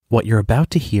What you're about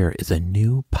to hear is a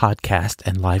new podcast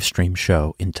and live stream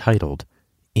show entitled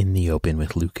In the Open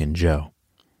with Luke and Joe.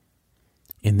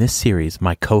 In this series,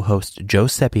 my co-host Joe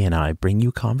Seppi and I bring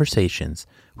you conversations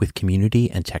with community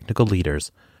and technical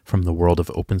leaders from the world of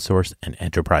open source and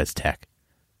enterprise tech.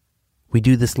 We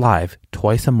do this live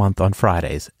twice a month on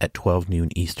Fridays at 12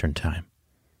 noon Eastern Time.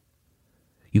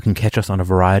 You can catch us on a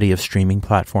variety of streaming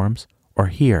platforms or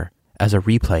hear as a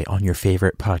replay on your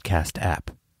favorite podcast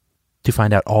app. To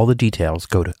find out all the details,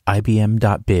 go to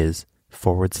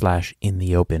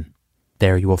ibm.biz/intheopen.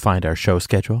 There you will find our show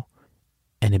schedule,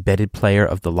 an embedded player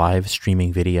of the live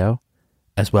streaming video,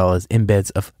 as well as embeds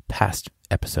of past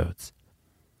episodes.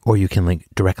 Or you can link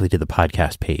directly to the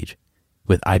podcast page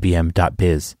with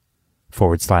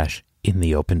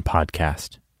ibm.biz/intheopen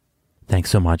podcast. Thanks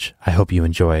so much. I hope you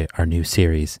enjoy our new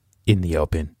series, In the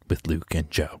Open with Luke and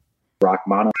Joe. Rock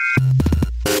mono.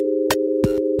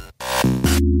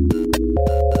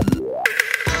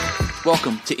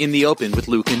 Welcome to In the Open with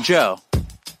Luke and Joe.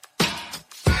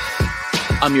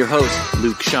 I'm your host,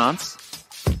 Luke Shantz,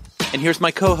 and here's my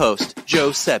co-host,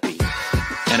 Joe Seppi.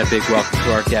 And a big welcome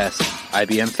to our guest,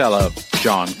 IBM fellow,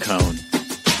 John Cohn.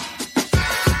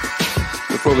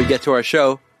 Before we get to our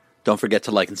show, don't forget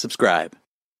to like and subscribe.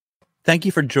 Thank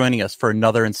you for joining us for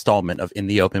another installment of In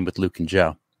the Open with Luke and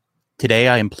Joe. Today,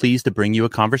 I am pleased to bring you a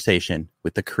conversation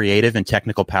with the creative and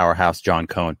technical powerhouse, John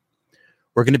Cohn.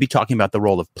 We're going to be talking about the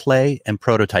role of play and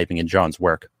prototyping in John's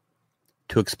work.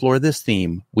 To explore this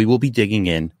theme, we will be digging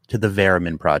in to the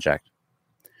Varimin project.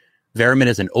 Varimin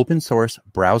is an open source,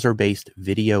 browser-based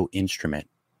video instrument.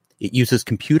 It uses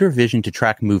computer vision to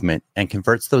track movement and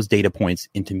converts those data points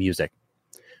into music.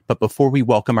 But before we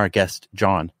welcome our guest,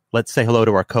 John, let's say hello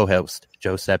to our co-host,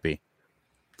 Joe Seppi.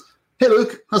 Hey,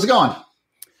 Luke. How's it going?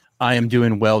 I am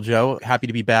doing well, Joe. Happy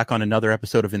to be back on another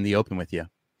episode of In the Open with you.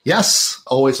 Yes,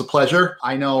 always a pleasure.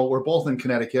 I know we're both in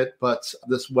Connecticut, but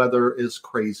this weather is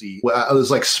crazy. It was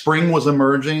like spring was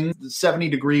emerging,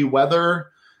 70-degree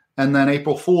weather, and then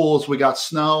April Fools, we got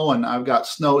snow, and I've got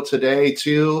snow today,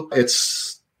 too.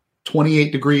 It's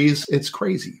 28 degrees. It's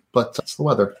crazy, but that's the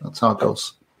weather. That's how it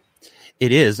goes.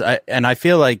 It is, and I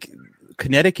feel like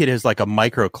Connecticut is like a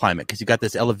microclimate because you got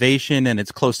this elevation and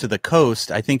it's close to the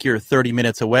coast. I think you're 30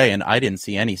 minutes away, and I didn't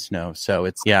see any snow. So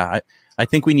it's, I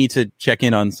think we need to check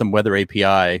in on some weather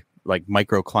API, like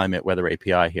microclimate weather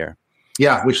API here.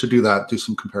 Yeah, we should do that. Do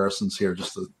some comparisons here,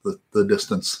 just the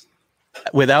distance.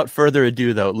 Without further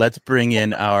ado, though, let's bring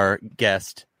in our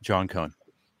guest, John Cohn.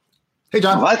 Hey,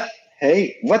 John. What?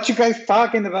 Hey, what you guys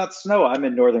talking about snow? I'm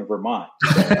in northern Vermont.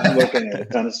 So I'm looking at a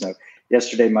ton of snow.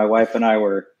 Yesterday, my wife and I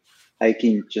were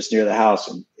hiking just near the house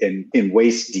in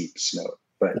waist deep snow.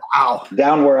 But wow,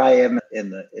 down where I am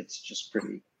it's just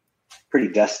pretty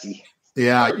dusty.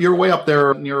 Yeah, you're way up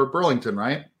there near Burlington,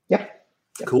 right? Yeah.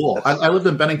 Cool. I lived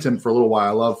in Bennington for a little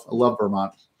while. I love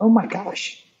Vermont. Oh my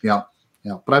gosh. Yeah.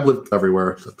 But I've lived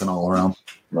everywhere. I've been all around.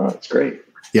 Oh, it's great.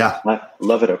 Yeah. I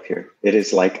love it up here. It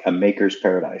is like a maker's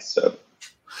paradise. So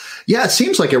yeah, it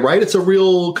seems like it, right? It's a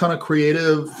real kind of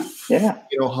creative,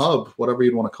 hub, whatever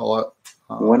you'd want to call it.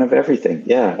 One of everything.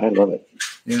 Yeah, I love it.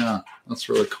 Yeah, that's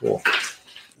really cool.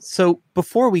 So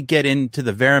before we get into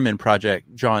the Varimin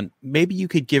project, John, maybe you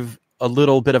could give a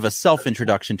little bit of a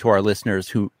self-introduction to our listeners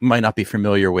who might not be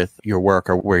familiar with your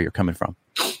work or where you're coming from.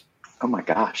 Oh my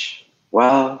gosh.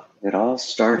 Well, it all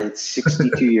started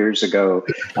 62 years ago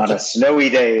on a snowy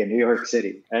day in New York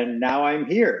City. And now I'm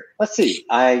here. Let's see.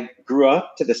 I grew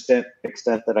up to the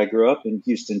extent that I grew up in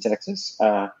Houston, Texas,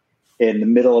 in the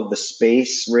middle of the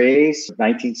space race,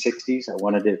 1960s. I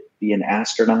wanted to be an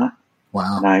astronaut.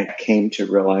 Wow. And I came to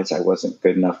realize I wasn't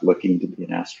good enough looking to be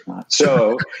an astronaut.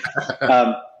 So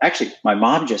actually, my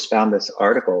mom just found this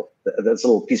article, this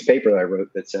little piece of paper that I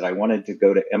wrote that said I wanted to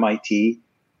go to MIT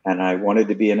and I wanted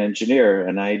to be an engineer.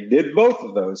 And I did both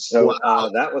of those. So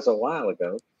that was a while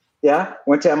ago. Yeah,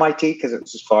 went to MIT because it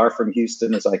was as far from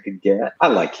Houston as I could get. I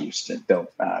like Houston.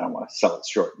 I don't want to sell it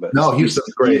short. But no,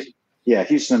 Houston's great. Yeah,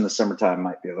 Houston in the summertime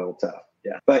might be a little tough.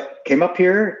 Yeah, but came up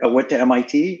here, I went to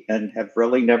MIT and have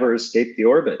really never escaped the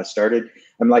orbit.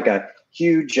 I'm like a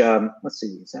huge, let's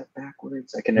see, is that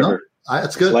backwards? I can never. No,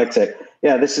 that's good. Like say,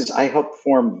 yeah, I helped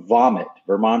form Vomit,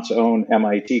 Vermont's own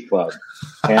MIT club.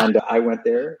 And I went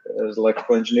there as an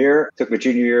electrical engineer, took my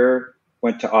junior year,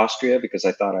 went to Austria because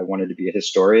I thought I wanted to be a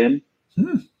historian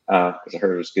because I heard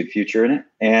there was a good future in it.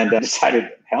 And I decided,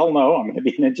 hell no, I'm going to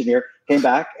be an engineer. Came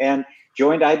back and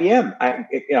joined IBM. I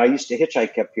used to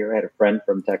hitchhike up here. I had a friend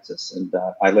from Texas, and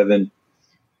I live in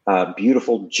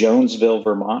beautiful Jonesville,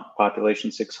 Vermont, population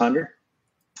 600,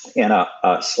 in a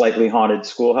slightly haunted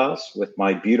schoolhouse with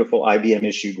my beautiful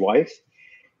IBM-issued wife.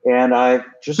 And I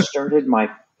just started my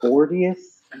 40th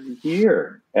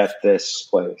year at this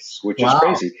place, which is Wow.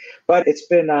 crazy. But it's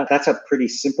been, that's a pretty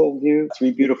simple view.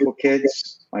 3 beautiful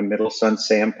kids. My middle son,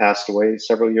 Sam, passed away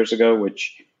several years ago,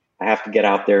 which I have to get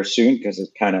out there soon because it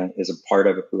kind of is a part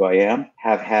of who I am.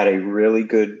 Have had a really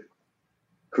good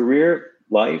career,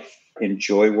 life,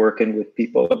 enjoy working with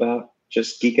people about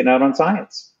just geeking out on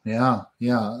science. Yeah,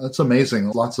 that's amazing.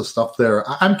 Lots of stuff there.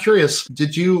 I'm curious,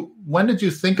 when did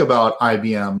you think about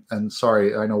IBM? And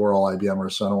sorry, I know we're all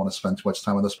IBMers, so I don't want to spend too much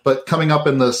time on this, but coming up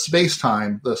in the space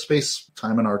time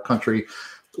in our country,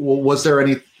 was there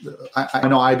any, I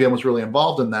know IBM was really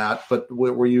involved in that, but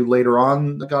were you later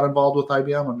on got involved with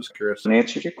IBM? I'm just curious. To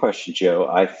answer your question, Joe,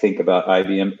 I think about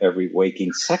IBM every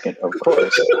waking second, of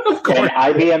course. Of course. And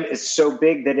IBM is so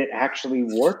big that it actually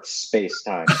works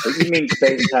space-time. So you mean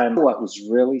space-time? What was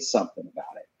really something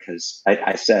about it? Because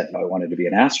I said I wanted to be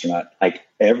an astronaut. Like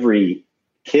every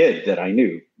kid that I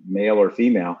knew, male or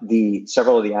female,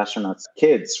 several of the astronauts'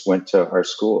 kids went to our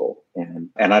school. And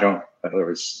there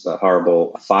was a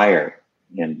horrible fire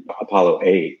in Apollo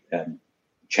 8, and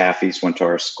Chaffees went to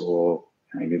our school.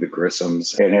 I knew the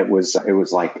Grissams, and it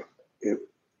was like,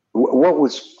 what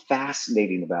was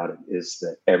fascinating about it is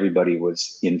that everybody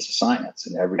was into science,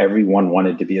 and everyone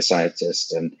wanted to be a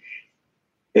scientist, and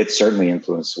it certainly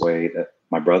influenced the way that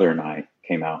my brother and I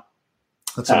came out.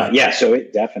 So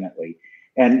it definitely,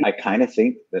 and I kind of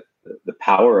think that the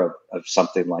power of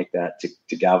something like that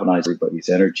to galvanize everybody's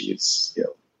energy is,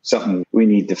 something we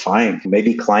need to find.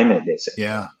 Maybe climate is it.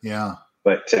 Yeah.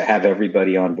 But to have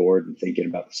everybody on board and thinking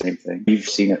about the same thing. You've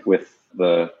seen it with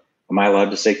am I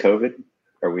allowed to say COVID?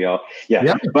 Are we all?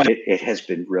 Yeah. But it has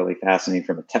been really fascinating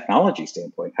from a technology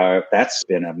standpoint. However, that's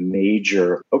been a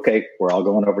major, okay, we're all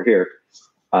going over here.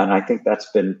 And I think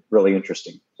that's been really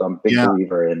interesting. So I'm a big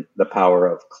believer in the power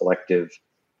of collective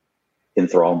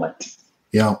enthrallment.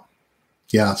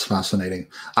 Yeah, it's fascinating.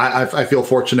 I feel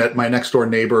fortunate. My next door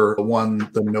neighbor won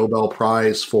the Nobel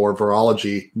Prize for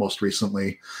virology most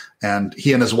recently. And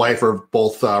he and his wife are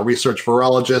both research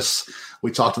virologists.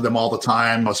 We talk to them all the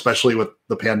time, especially with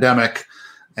the pandemic.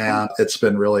 And it's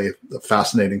been really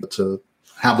fascinating to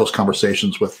have those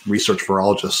conversations with research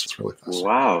virologists. It's really fascinating.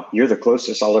 Wow. You're the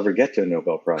closest I'll ever get to a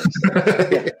Nobel Prize.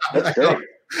 That's great.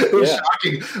 It was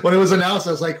shocking when it was announced.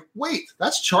 I was like, "Wait,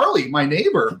 that's Charlie, my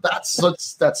neighbor. That's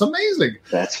amazing.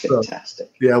 That's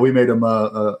fantastic." So, we made him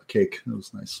a cake. It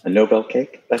was nice. A Nobel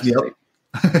cake. That's great.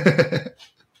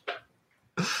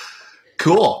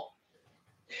 Cool.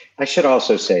 I should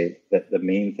also say that the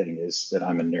main thing is that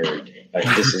I'm a nerd.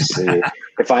 This is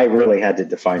if I really had to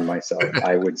define myself,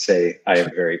 I would say I am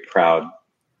a very proud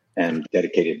and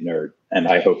dedicated nerd. And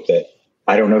I hope that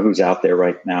I don't know who's out there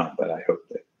right now, but I hope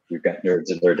that we've got nerds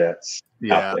and nerdettes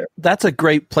out there. That's a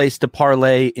great place to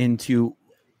parlay into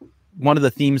one of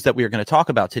the themes that we are going to talk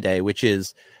about today, which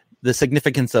is the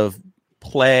significance of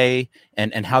play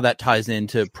and how that ties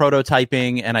into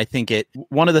prototyping. And I think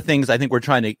one of the things I think we're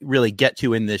trying to really get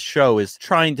to in this show is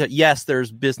yes,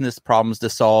 there's business problems to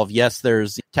solve. Yes,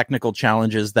 there's technical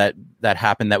challenges that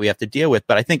happen that we have to deal with.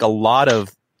 But I think a lot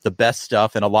of the best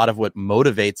stuff and a lot of what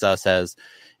motivates us as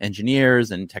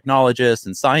engineers and technologists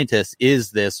and scientists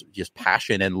is this just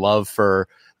passion and love for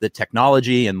the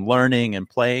technology and learning and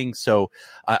playing. So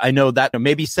I know that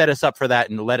maybe set us up for that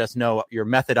and let us know your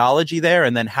methodology there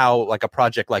and then how like a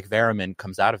project like Variman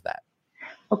comes out of that.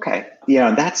 Okay.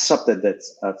 Yeah, that's something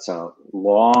that's a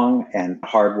long and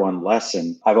hard-won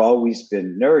lesson. I've always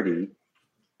been nerdy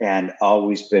and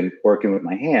always been working with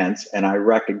my hands. And I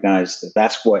recognize that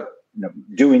that's what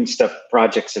doing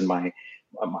projects in my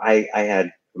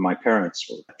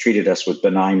parents treated us with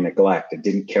benign neglect and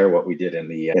didn't care what we did in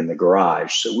the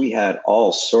garage. So we had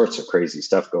all sorts of crazy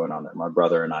stuff going on there, my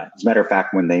brother and I. As a matter of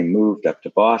fact, when they moved up to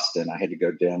Boston, I had to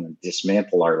go down and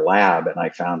dismantle our lab, and I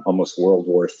found almost World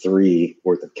War III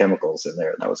worth of chemicals in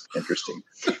there. That was interesting.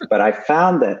 But I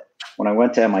found that when I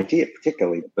went to MIT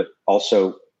particularly, but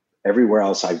also everywhere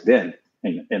else I've been,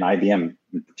 in IBM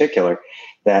in particular,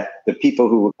 that the people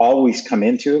who always come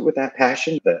into it with that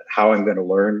passion, that how I'm going to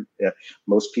learn,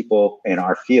 most people in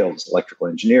our fields, electrical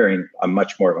engineering, I'm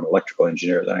much more of an electrical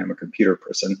engineer than I am a computer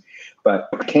person, but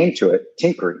came to it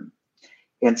tinkering.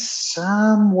 And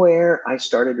somewhere I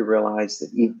started to realize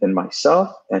that even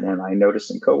myself, and then I noticed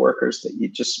in coworkers that you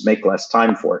just make less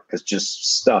time for it because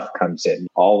just stuff comes in,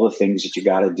 all the things that you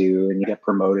got to do, and you get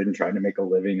promoted and trying to make a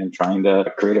living and trying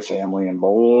to create a family and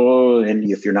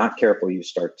if you're not careful, you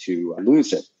start to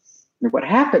lose it. And what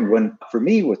happened for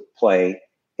me with play,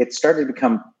 it started to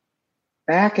come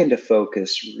back into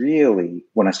focus really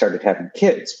when I started having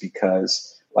kids,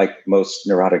 because like most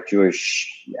neurotic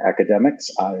Jewish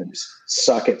academics, I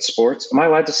suck at sports. Am I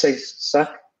allowed to say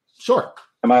suck? Sure.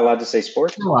 Am I allowed to say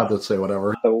sports? You're allowed to say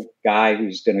whatever. The guy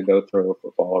who's going to go throw a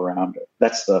football around.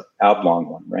 That's the oblong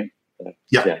one, right?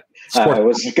 Yeah. I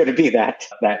wasn't going to be that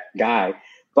guy.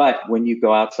 But when you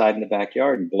go outside in the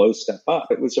backyard and blow stuff up,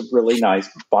 it was a really nice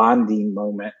bonding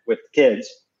moment with kids.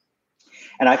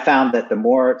 And I found that the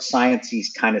more sciencey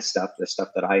kind of stuff, the stuff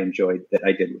that I enjoyed that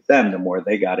I did with them, the more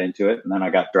they got into it. And then I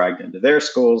got dragged into their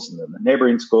schools and then the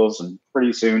neighboring schools. And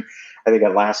pretty soon, I think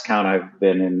at last count, I've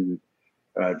been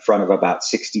in front of about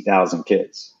 60,000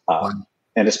 kids. Wow.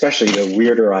 And especially the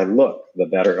weirder I look, the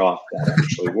better off that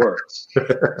actually works.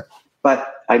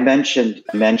 But I mentioned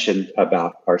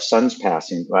about our son's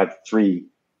passing. I have 3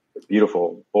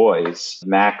 beautiful boys.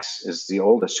 Max is the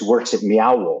oldest, who works at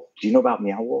Meow Wolf. Do you know about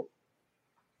Meow Wolf?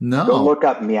 No. Go look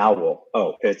up Meow Wolf.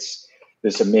 Oh, it's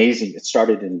this amazing. It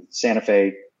started in Santa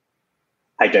Fe.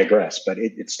 I digress, but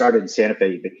it started in Santa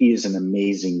Fe. But he is an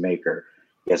amazing maker.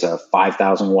 He has a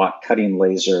 5,000 watt cutting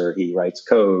laser. He writes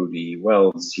code. He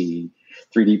welds. He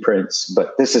 3D prints.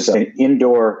 But this is an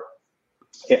indoor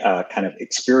kind of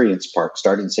experience park.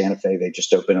 Started in Santa Fe. They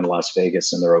just opened in Las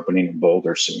Vegas, and they're opening in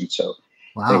Boulder soon. So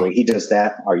anyway, he does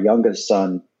that. Our youngest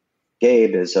son,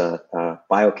 Gabe, is a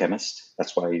biochemist.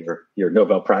 That's why your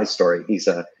Nobel Prize story. He's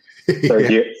a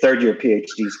third year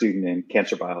PhD student in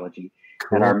cancer biology.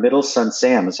 Cool. And our middle son,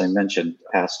 Sam, as I mentioned,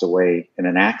 passed away in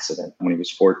an accident when he was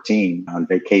 14 on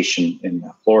vacation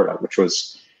in Florida, which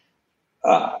was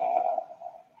how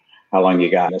long you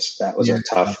got us? That was a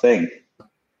tough thing.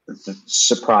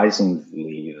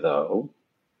 Surprisingly, though,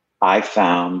 I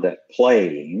found that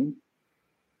playing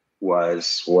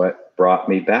was what brought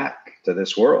me back to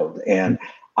this world. And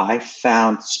I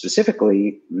found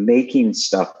specifically making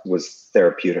stuff was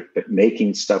therapeutic, but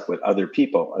making stuff with other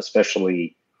people,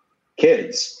 especially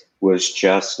kids, was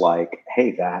just like,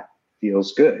 hey, that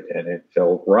feels good. And it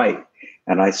felt right.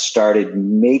 And I started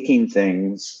making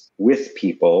things with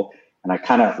people. And I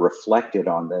kind of reflected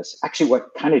on this. Actually,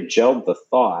 what kind of gelled the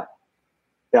thought,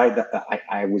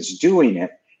 I was doing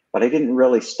it, but I didn't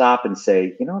really stop and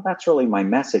say, that's really my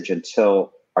message,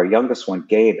 until our youngest one,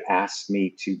 Gabe, asked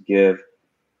me to give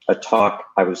a talk.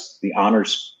 I was the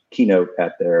honors keynote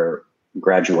at their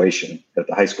graduation, at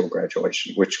the high school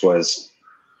graduation, which was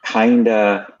kind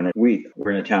of in a week.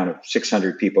 We're in a town of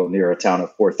 600 people near a town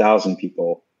of 4,000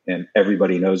 people, and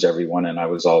everybody knows everyone. And I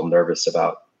was all nervous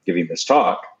about giving this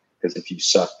talk, because if you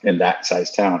suck in that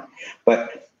size town.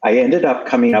 But I ended up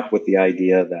coming up with the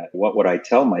idea that what would I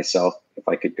tell myself if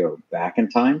I could go back in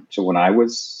time to when I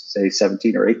was, say,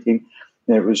 17 or 18?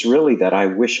 And it was really that I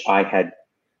wish I had,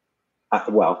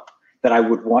 that I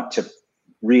would want to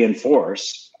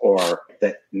reinforce, or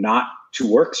that not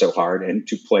to work so hard and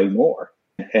to play more.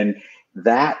 And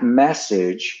that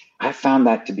message, I found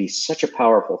that to be such a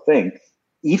powerful thing,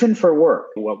 even for work.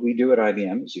 What we do at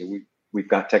IBM is we've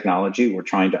got technology. We're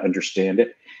trying to understand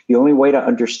it. The only way to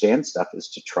understand stuff is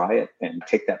to try it and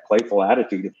take that playful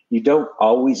attitude. You don't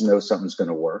always know something's going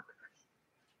to work.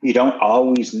 You don't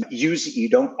always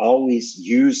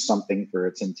use something for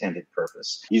its intended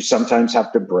purpose. You sometimes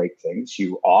have to break things.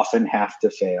 You often have to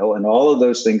fail. And all of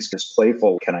those things, just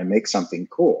playful, can I make something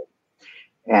cool?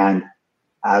 And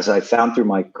as I found through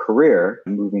my career,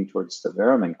 moving towards the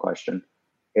Veriman question,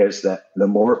 is that the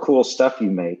more cool stuff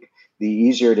you make, the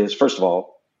easier it is. First of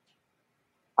all,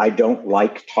 I don't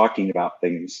like talking about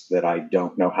things that I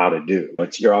don't know how to do.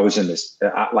 You're always in this,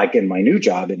 like in my new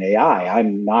job in AI,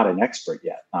 I'm not an expert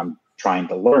yet. I'm trying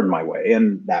to learn my way.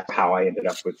 And that's how I ended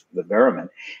up with the Veriman.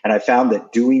 And I found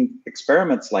that doing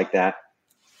experiments like that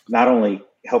not only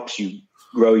helps you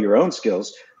grow your own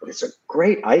skills, but it's a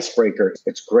great icebreaker.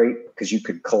 It's great because you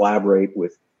could collaborate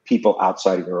with people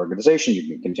outside of your organization. You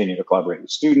can continue to collaborate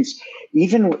with students.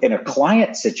 Even in a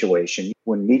client situation,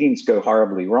 when meetings go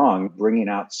horribly wrong, bringing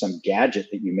out some gadget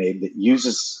that you made that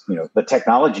uses, the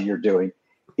technology you're doing,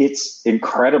 it's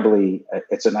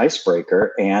it's an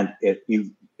icebreaker, and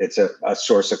it's a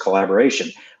source of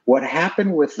collaboration. What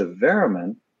happened with the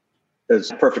Veriman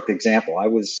is a perfect example. I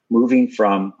was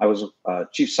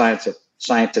chief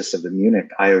scientist of the Munich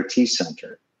IoT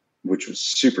Center, which was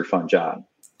a super fun job.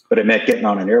 But it meant getting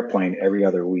on an airplane every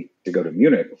other week to go to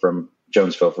Munich from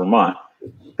Jonesville, Vermont,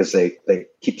 because they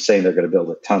keep saying they're going to build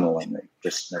a tunnel and they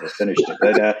just never finished it.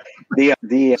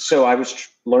 But so I was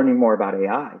learning more about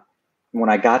AI. When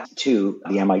I got to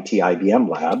the MIT IBM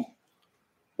lab,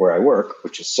 where I work,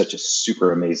 which is such a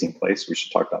super amazing place, we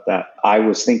should talk about that. I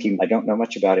was thinking, I don't know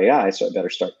much about AI, so I better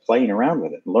start playing around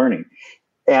with it and learning.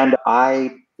 And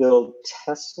I build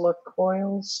Tesla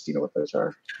coils. Do you know what those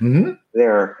are? Mm-hmm.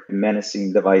 They're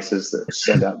menacing devices that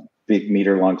send out big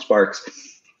meter-long sparks.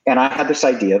 And I had this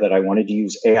idea that I wanted to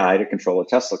use AI to control a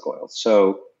Tesla coil.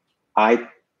 So I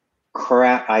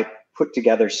I put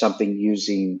together something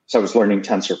so I was learning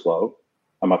TensorFlow.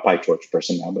 I'm a PyTorch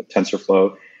person now, but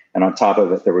TensorFlow. And on top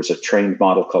of it, there was a trained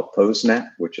model called PoseNet,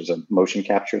 which is a motion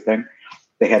capture thing.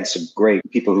 They had some great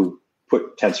people who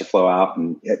put TensorFlow out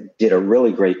and did a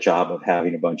really great job of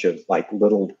having a bunch of like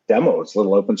little demos,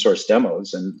 little open source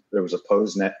demos. And there was a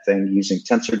PoseNet thing using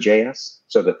TensorJS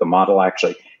so that the model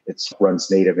actually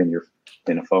runs native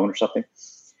in a phone or something.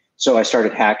 So I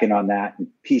started hacking on that and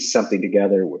pieced something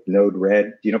together with Node-RED.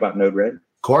 Do you know about Node-RED?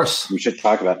 Of course. We should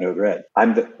talk about Node-RED.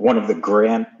 I'm one of the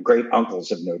great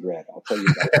uncles of Node-RED. I'll tell you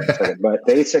about that in a second. But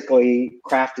basically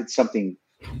crafted something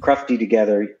crafty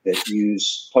together that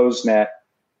used PoseNet,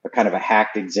 a kind of a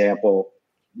hacked example,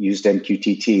 used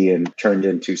MQTT and turned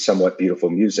into somewhat beautiful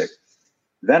music.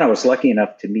 Then I was lucky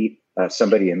enough to meet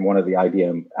somebody in one of the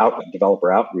IBM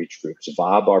developer outreach groups,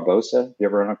 Va Barbosa. You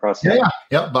ever run across him?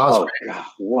 Yeah. Va's oh, God,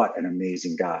 what an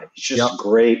amazing guy. He's just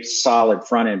great, solid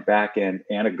front end, back end,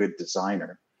 and a good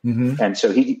designer. Mm-hmm. And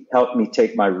so he helped me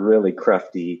take my really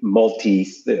crafty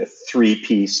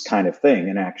three-piece kind of thing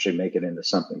and actually make it into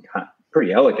something kind of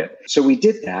pretty elegant. So we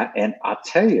did that. And I'll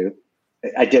tell you,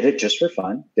 I did it just for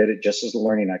fun, did it just as a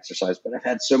learning exercise, but I've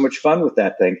had so much fun with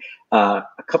that thing. A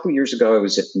couple of years ago, I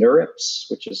was at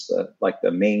NeurIPS, which is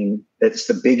it's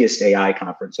the biggest AI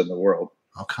conference in the world.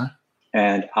 Okay.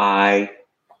 And I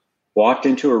walked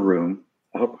into a room.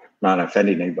 I hope I'm not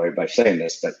offending anybody by saying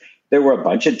this, but there were a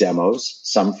bunch of demos,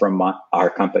 some from our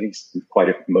companies,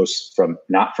 most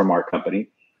not from our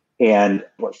company, and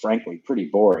were frankly pretty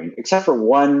boring, except for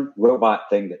one robot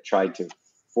thing that tried to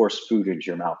force food into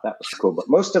your mouth. That was cool, but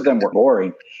most of them were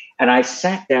boring. And I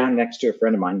sat down next to a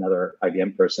friend of mine, another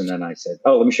IBM person, and I said,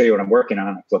 let me show you what I'm working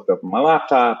on. I flipped open my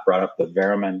laptop, brought up the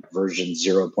Veriman version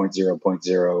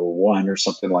 0.0.01 or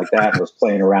something like that, and was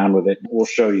playing around with it. We'll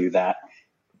show you that.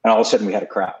 And all of a sudden we had a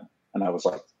crowd. And I was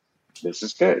like, this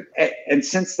is good. And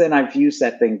since then, I've used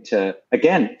that thing to,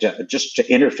 again, just to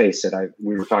interface it.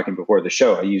 We were talking before the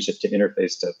show. I use it to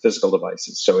interface to physical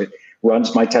devices. So it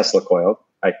runs my Tesla coil.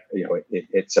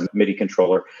 It's a MIDI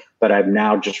controller, but I've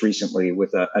now just recently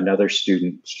with another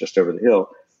student just over the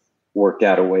hill worked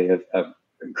out a way of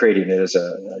creating it as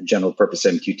a general purpose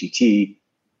MQTT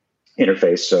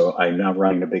interface. So I'm now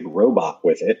running a big robot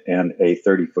with it and a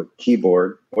 30-foot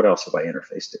keyboard. What else have I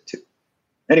interfaced it to?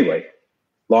 Anyway,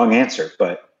 long answer,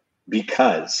 but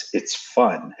because it's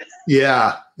fun.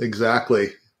 Yeah, exactly.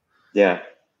 Yeah.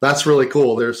 That's really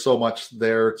cool. There's so much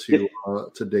there to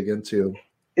dig into.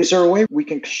 Is there a way we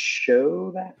can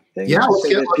show that thing? Yeah,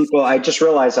 people. I just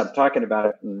realized I'm talking about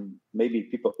it, and maybe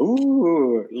people.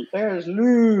 Ooh, there's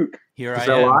Luke. Here I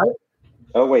am. Live?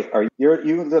 Oh wait,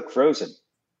 you look frozen?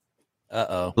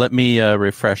 Let me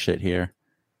refresh it here.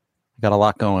 Got a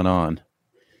lot going on.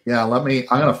 Yeah, I'm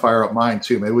gonna fire up mine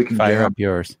too. Maybe we can fire up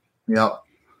yours. Yep.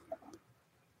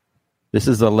 This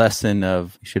is a lesson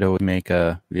of you should always make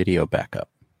a video backup.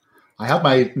 I have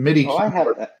my MIDI. I have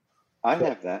that. I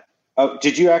have that. Oh,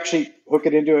 did you actually hook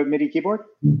it into a MIDI keyboard?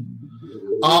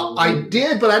 I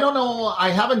did, but I don't know. I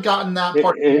haven't gotten that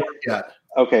part yet.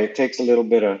 Okay, it takes a little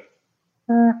bit of.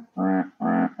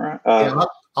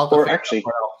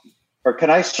 Or can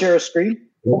I share a screen?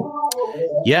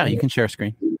 Yeah, you can share a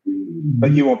screen.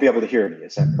 But you won't be able to hear me.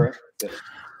 Is that correct?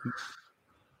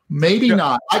 Maybe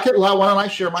not. I could. Why don't I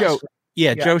share my screen?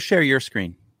 Yeah, Joe, share your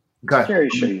screen. Okay. Share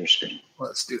your screen.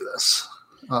 Let's do this.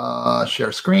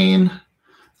 Share screen.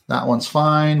 That one's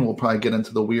fine. We'll probably get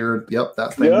into the weird. Yep,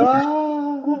 that thing.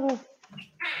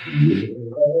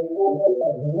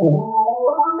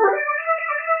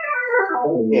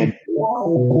 Yeah.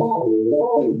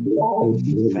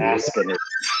 Basking it.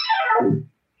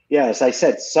 Yeah, as I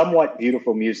said, somewhat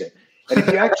beautiful music. And if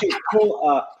you actually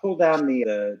pull down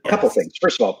the couple things.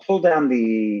 First of all, pull down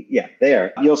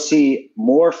there. You'll see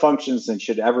more functions than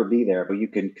should ever be there, but you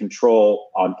can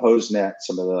control on PoseNet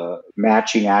some of the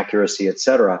matching accuracy,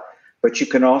 etc. But you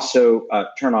can also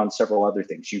turn on several other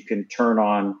things. You can turn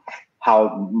on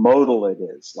how modal it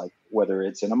is, like whether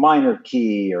it's in a minor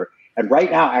key and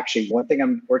right now, actually, one thing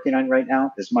I'm working on right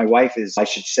now is my wife worked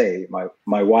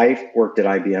at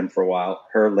IBM for a while.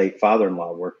 Her late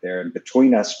father-in-law worked there. And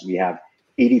between us, we have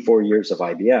 84 years of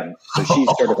IBM. So she's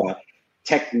sort of a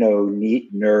techno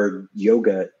neat nerd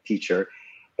yoga teacher.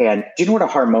 And do you know what a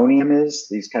harmonium is?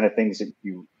 These kind of things that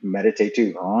you meditate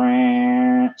to.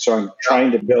 So I'm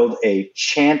trying to build a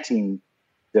chanting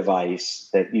device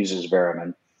that uses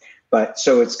Veriman. But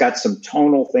so it's got some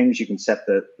tonal things. You can set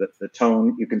the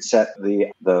tone. You can set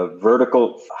the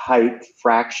vertical height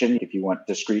fraction if you want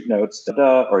discrete notes,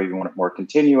 or you want it more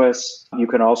continuous. You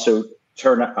can also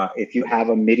turn if you have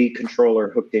a MIDI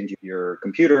controller hooked into your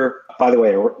computer. By the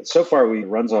way, so far it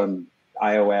runs on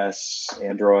iOS,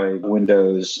 Android,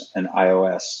 Windows, and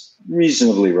iOS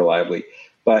reasonably reliably.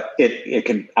 But it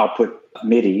can output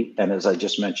MIDI. And as I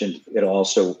just mentioned, it'll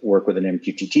also work with an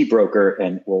MQTT broker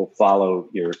and will follow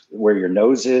where your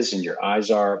nose is and your eyes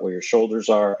are, where your shoulders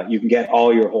are. You can get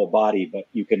all your whole body, but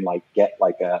you can get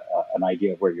an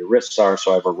idea of where your wrists are.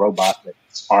 So I have a robot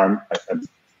that's armed.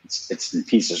 It's in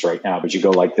pieces right now, but you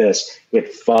go like this.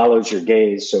 It follows your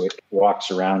gaze, so it walks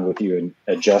around with you and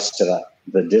adjusts to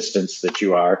the distance that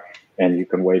you are, and you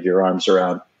can wave your arms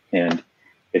around, and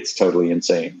it's totally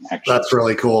insane, actually. That's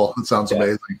really cool. It sounds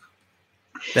amazing.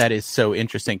 That is so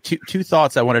interesting. Two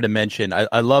thoughts I wanted to mention.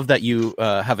 I love that you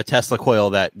have a Tesla coil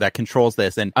that controls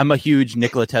this, and I'm a huge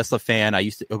Nikola Tesla fan.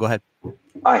 Go ahead.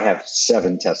 I have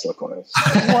 7 Tesla coils.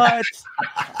 What?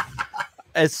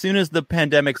 As soon as the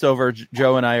pandemic's over,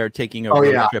 Joe and I are taking a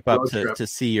road trip up to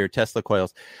see your Tesla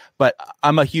coils. But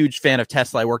I'm a huge fan of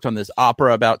Tesla. I worked on this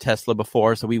opera about Tesla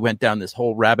before, so we went down this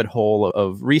whole rabbit hole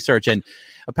of research. And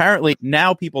apparently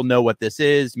now people know what this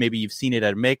is. Maybe you've seen it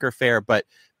at a Maker Faire, but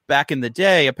back in the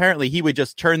day, apparently he would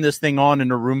just turn this thing on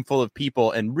in a room full of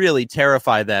people and really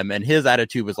terrify them. And his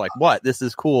attitude was like, what? This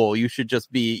is cool. You should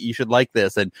like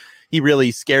this. And he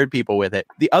really scared people with it.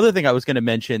 The other thing I was going to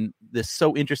mention, this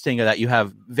so interesting that you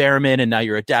have Theremin and now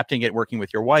you're adapting it, working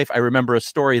with your wife. I remember a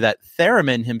story that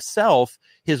Theremin himself,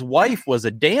 his wife was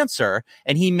a dancer,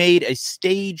 and he made a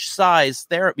stage size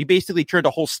theremin. He basically turned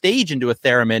a whole stage into a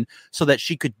theremin so that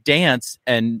she could dance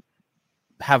and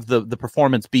have the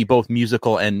performance be both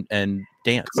musical and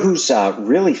dance. Who's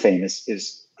really famous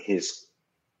is his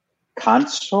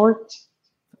consort.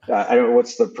 I don't know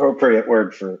what's the appropriate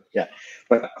word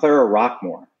but Clara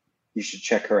Rockmore. You should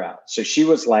check her out. So she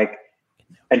was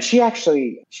and she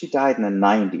died in the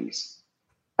 90s.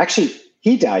 Actually,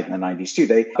 he died in the 90s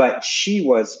too. But she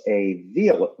was a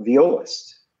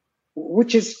violist,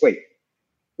 which is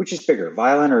bigger,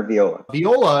 violin or viola?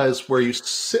 Viola is where you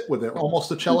sit with it,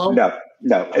 almost a cello.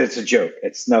 No, it's a joke.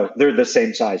 They're the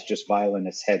same size, just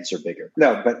violinists' heads are bigger.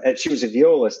 No, but she was a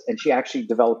violist, and she actually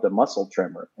developed a muscle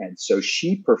tremor. And so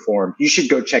she performed. You should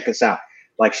go check this out.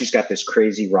 She's got this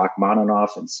crazy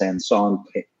Rachmaninoff and Saint-Saëns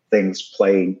things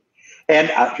playing.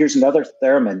 And here's another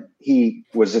theremin. He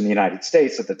was in the United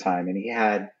States at the time, and he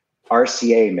had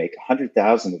RCA make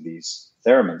 100,000 of these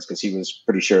theremins because he was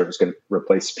pretty sure it was going to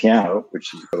replace the piano, which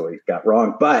he totally got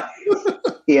wrong. But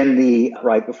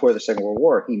right before the Second World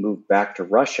War, he moved back to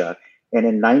Russia. And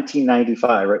in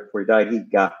 1995, right before he died, he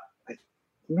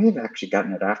may have actually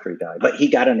gotten it after he died, but he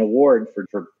got an award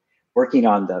for working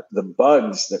on the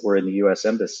bugs that were in the U.S.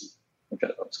 Embassy, which I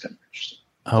thought was kind of interesting.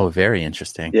 Oh, very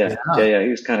interesting. Yeah. He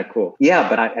was kind of cool. Yeah,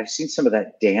 but I've seen some of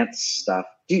that dance stuff.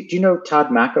 Do you know Todd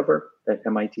Machover at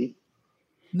MIT?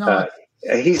 No.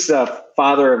 He's the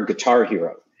father of Guitar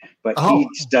Hero, but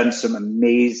he's done some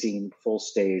amazing full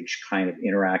stage kind of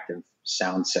interactive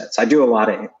sound sets. I do a lot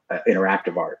of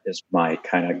interactive art as my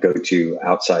kind of go-to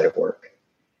outside of work.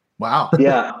 Wow.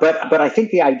 Yeah, but I think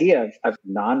the idea of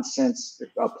nonsense,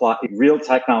 real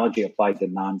technology applied to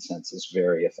nonsense is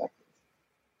very effective.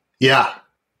 Yeah,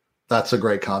 that's a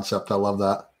great concept. I love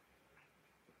that.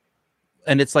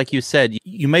 And it's like you said,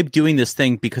 you may be doing this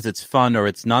thing because it's fun or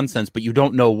it's nonsense, but you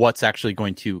don't know what's actually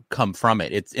going to come from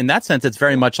it. It's in that sense, it's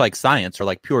very much like science or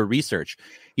like pure research.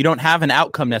 You don't have an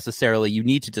outcome necessarily. You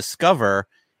need to discover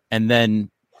and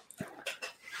then.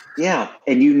 Yeah.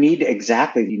 And you need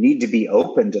to be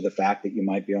open to the fact that you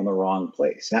might be on the wrong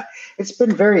place. Now, it's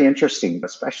been very interesting,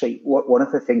 especially one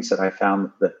of the things that I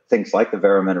found that things like the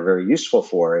Theremin are very useful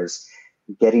for is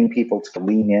getting people to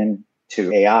lean in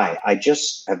to AI. I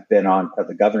just have been on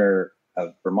the governor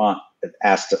of Vermont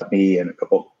asked me and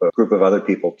a group of other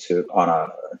people on a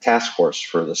task force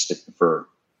for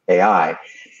AI.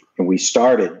 And we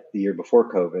started the year before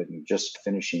COVID and just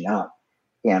finishing up.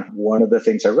 And one of the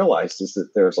things I realized is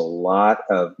that there's a lot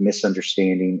of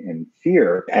misunderstanding and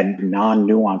fear and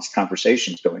non-nuanced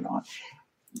conversations going on.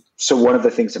 So one of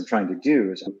the things I'm trying to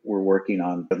do is we're working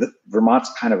on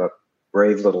Vermont's kind of a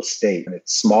brave little state, and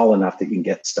it's small enough that you can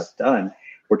get stuff done.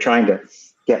 We're trying to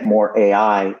get more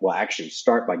AI. Well, actually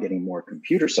start by getting more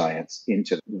computer science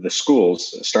into the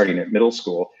schools, starting at middle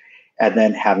school, and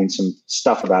then having some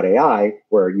stuff about AI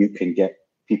where you can get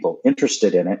people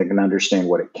interested in it and can understand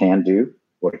what it can do,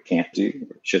 what it can't do,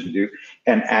 what it shouldn't do,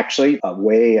 and actually a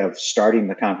way of starting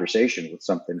the conversation with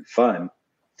something fun.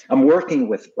 I'm working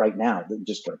with right now,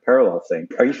 just a parallel thing.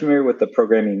 Are you familiar with the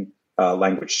programming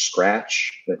language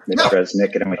Scratch that Mitch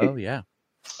Resnick and MIT? Oh, yeah.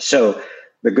 So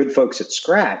the good folks at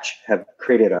Scratch have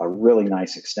created a really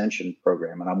nice extension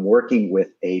program, and I'm working with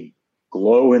a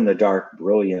glow-in-the-dark,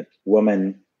 brilliant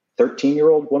woman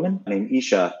 13-year-old woman named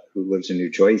Isha who lives in New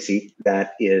Jersey.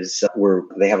 That is where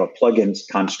they have a plugin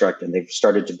construct, and they've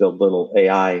started to build little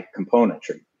AI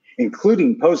componentry,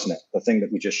 including PoseNet, the thing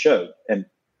that we just showed. And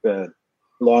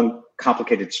long,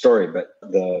 complicated story, but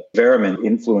the Veriman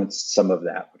influenced some of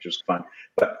that, which was fun.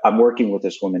 But I'm working with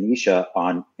this woman, Isha,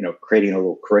 on creating a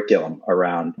little curriculum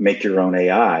around make your own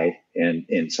AI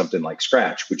in something like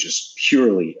Scratch, which is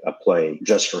purely a play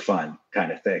just for fun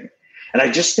kind of thing. And I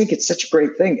just think it's such a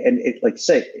great thing. And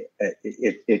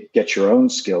it gets your own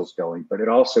skills going, but it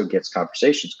also gets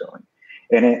conversations going.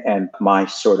 And my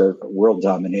sort of world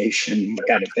domination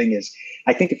kind of thing is,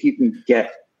 I think if you can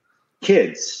get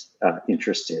kids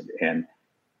interested and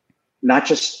not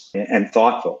just and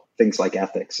thoughtful, things like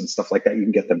ethics and stuff like that, you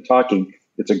can get them talking.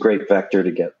 It's a great vector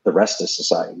to get the rest of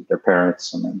society, their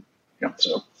parents, and then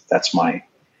so that's my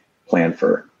plan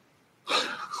for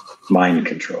mind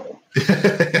control.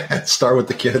 Start with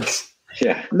the kids.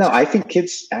 Yeah. No, I think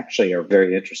kids actually are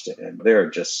very interested, and they're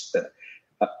just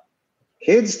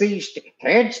kids these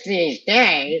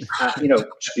days,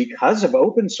 because of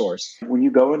open source. When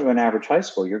you go into an average high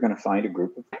school, you're going to find a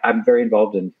group of. I'm very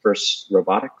involved in FIRST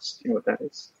Robotics. You know what that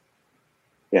is?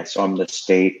 Yeah. So I'm the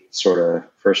state sort of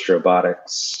FIRST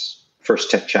Robotics,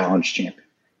 FIRST Tech Challenge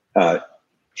champion.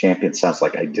 Champion sounds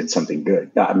like I did something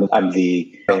good. No, I'm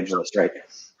the evangelist, right?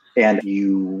 And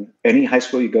any high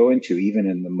school you go into, even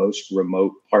in the most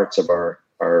remote parts of our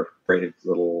great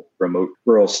little remote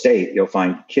rural state, you'll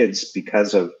find kids,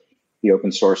 because of the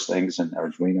open source things and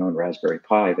Arduino and Raspberry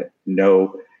Pi, that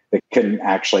know they can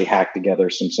actually hack together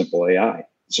some simple AI.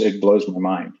 So it blows my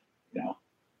mind,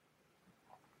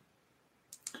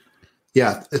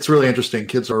 Yeah, it's really interesting.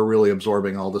 Kids are really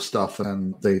absorbing all this stuff,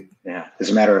 and Yeah. As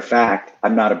a matter of fact,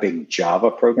 I'm not a big Java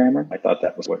programmer. I thought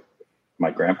that was what my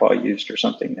grandpa used or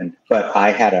something. But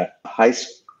I had a high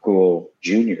school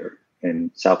junior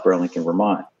in South Burlington,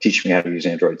 Vermont, teach me how to use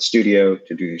Android Studio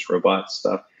to do these robot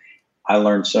stuff. I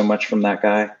learned so much from that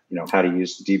guy, how to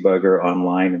use the debugger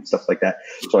online and stuff like that.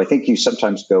 So I think you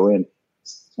sometimes go in,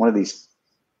 it's one of these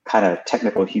kind of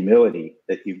technical humility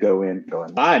that you go in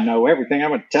going, I know everything. I'm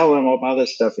going to tell them all about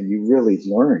this stuff. And you really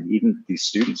learn. Even these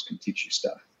students can teach you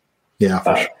stuff. Yeah,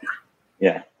 for sure.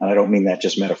 Yeah. And I don't mean that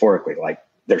just metaphorically, like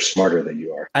they're smarter than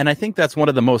you are. And I think that's one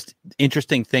of the most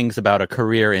interesting things about a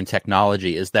career in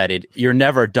technology is that you're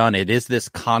never done. It is this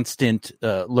constant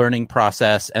learning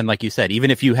process. And like you said, even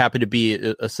if you happen to be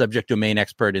a subject domain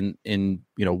expert in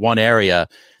one area,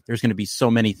 there's going to be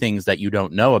so many things that you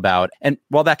don't know about. And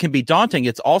while that can be daunting,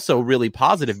 it's also really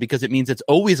positive because it means it's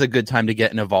always a good time to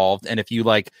get involved. And if you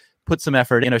put some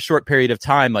effort in a short period of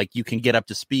time, you can get up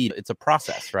to speed. It's a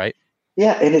process, right?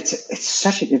 Yeah. And it's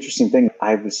such an interesting thing.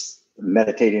 I was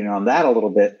meditating on that a little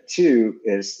bit too,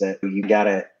 is that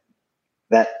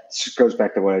that goes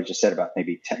back to what I just said about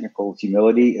maybe technical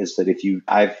humility, is that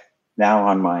I've now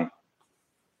on my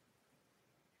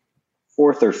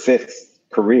 4th or 5th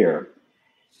career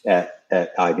at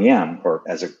IBM, or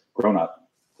as a grown-up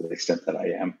to the extent that I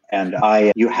am. And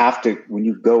you have to, when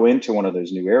you go into one of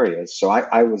those new areas. So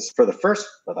I was for the first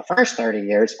 30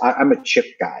 years, I'm a chip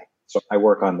guy. So I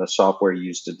work on the software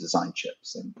used to design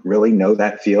chips and really know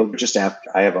that field. Just after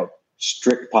I have a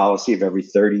strict policy of every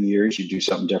 30 years, you do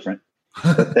something different.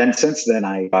 But then since then,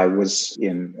 I was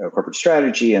in corporate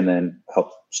strategy and then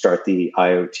helped start the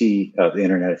IoT, the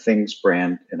Internet of Things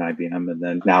brand in IBM. And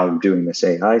then now I'm doing this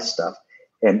AI stuff.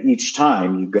 And each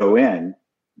time you go in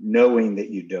knowing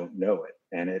that you don't know it.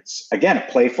 And it's, again,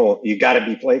 you got to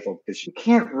be playful because you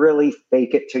can't really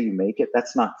fake it till you make it.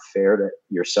 That's not fair to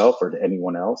yourself or to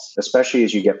anyone else, especially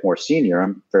as you get more senior.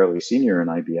 I'm fairly senior in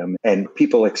IBM, and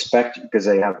people expect, because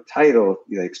they have a title,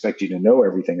 they expect you to know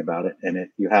everything about it. And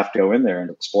you have to go in there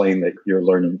and explain that you're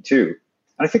learning too.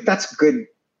 And I think that's good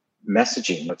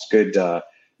messaging. That's good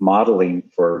modeling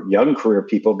for young career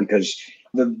people, because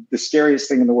the scariest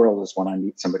thing in the world is when I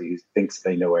meet somebody who thinks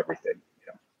they know everything.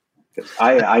 Because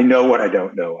I know what I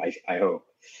don't know, I hope.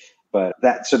 But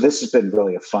so this has been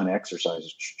really a fun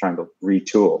exercise, trying to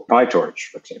retool PyTorch,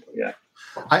 for example. Yeah.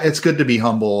 It's good to be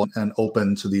humble and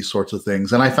open to these sorts of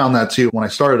things. And I found that too when I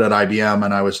started at IBM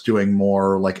and I was doing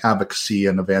more advocacy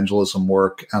and evangelism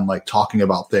work and talking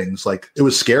about things. It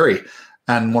was scary.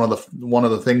 And one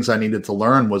of the things I needed to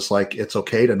learn was it's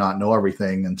okay to not know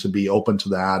everything and to be open to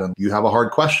that. And you have a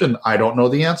hard question, I don't know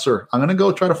the answer. I'm going to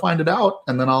go try to find it out,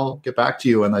 and then I'll get back to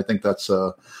you. And I think that's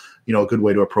a good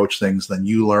way to approach things. Then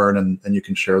you learn and you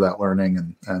can share that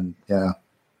learning. And yeah.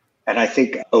 And I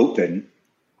think open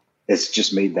has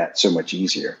just made that so much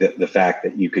easier. The fact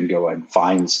that you can go and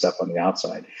find stuff on the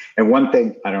outside. And one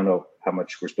thing, I don't know how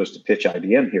much we're supposed to pitch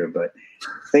IBM here, but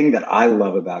the thing that I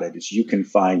love about it is you can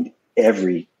find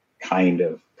every kind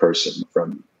of person,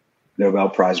 from Nobel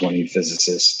Prize winning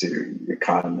physicists to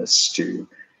economists to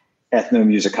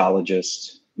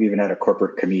ethnomusicologists. We even had a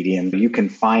corporate comedian. You can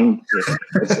find it.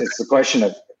 It's the question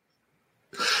of,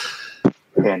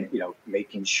 and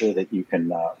making sure that you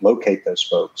can locate those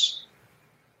folks.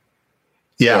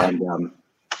 Yeah. And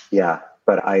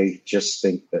but I just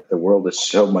think that the world is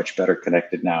so much better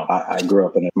connected now. I grew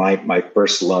up in it. My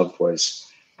first love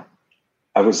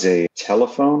I was a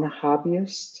telephone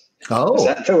hobbyist. Oh, is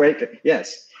that the way?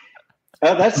 Yes.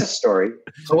 That's a story.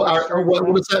 So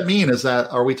what does that mean?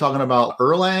 Are we talking about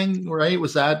Erlang, right?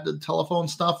 Was that the telephone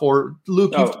stuff? Or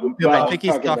Luke, I think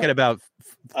he's talking about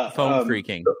phone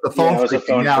phreaking. The phone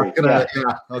phreaking.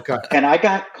 Okay. And I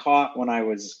got caught when I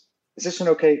was, is this an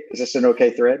okay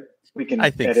thread? We can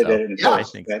edit it. I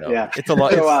think so. Yeah. It's a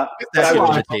lot.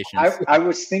 I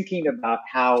was thinking about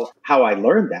how I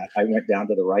learned that. I went down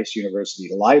to the Rice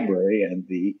University library, and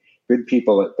the good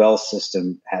people at Bell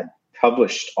System had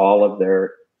published all of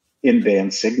their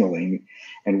in-band signaling,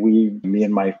 and me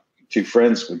and my two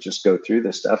friends would just go through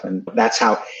this stuff, and that's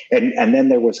how. And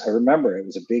then I remember it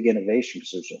was a big innovation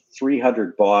because there was a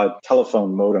 300 baud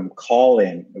telephone modem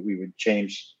call-in that we would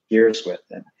change gears with,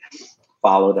 and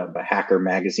followed up by Hacker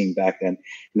magazine back then.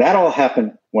 And that all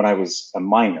happened when I was a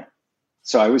minor.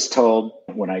 So I was told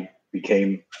when I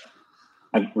became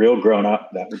a real grown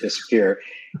up that would disappear.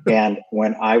 And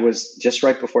when I was just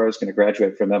right before I was going to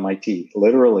graduate from MIT,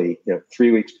 literally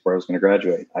 3 weeks before I was going to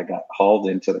graduate, I got hauled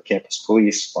into the campus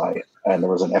police and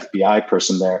there was an FBI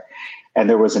person there.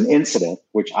 And there was an incident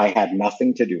which I had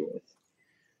nothing to do with.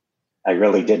 I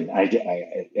really didn't.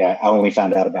 I only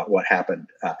found out about what happened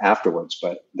afterwards,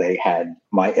 but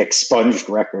my expunged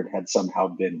record had somehow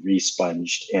been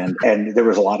responged. And there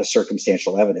was a lot of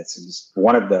circumstantial evidence. It was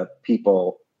one of the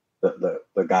people,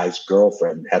 the guy's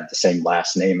girlfriend had the same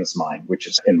last name as mine, which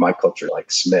is in my culture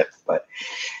like Smith, but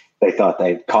they thought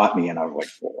they'd caught me. And I was like,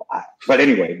 well, but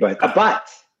anyway, but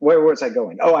where was I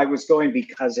going? Oh, I was going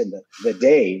because in the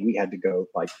day we had to go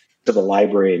to the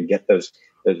library and get those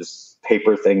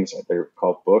paper things that they're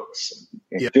called books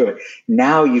and do it.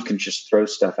 Now you can just throw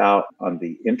stuff out on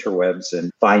the interwebs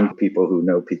and find people who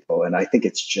know people. And I think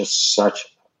it's just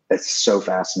it's so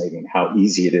fascinating how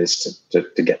easy it is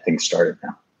to get things started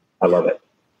now. I love it.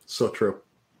 So true.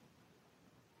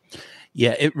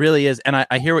 Yeah, it really is. And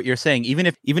I hear what you're saying. Even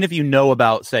if you know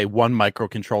about, say, one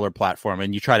microcontroller platform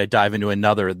and you try to dive into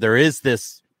another, there is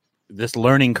this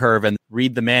learning curve, and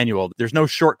read the manual. There's no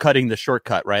shortcutting the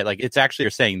shortcut, right? Like, it's actually,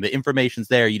 you're saying the information's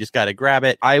there. You just got to grab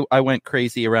it. I went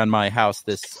crazy around my house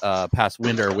this past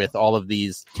winter with all of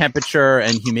these temperature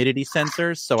and humidity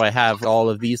sensors. So I have all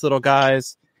of these little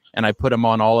guys, and I put them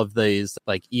on all of these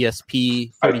like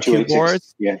ESP32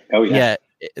 boards. Yeah. Oh yeah.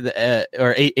 Yeah.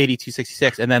 Or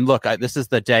 8266. And then look, this is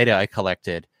the data I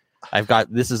collected.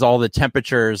 This is all the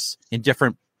temperatures in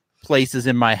different places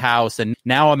in my house, and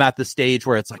now I'm at the stage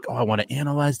where it's like, oh, I want to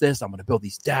analyze this. I'm going to build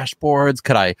these dashboards.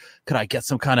 Could I get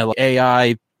some kind of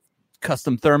AI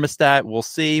custom thermostat? We'll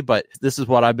see, but this is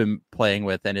what I've been playing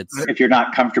with, and it's. If you're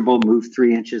not comfortable, move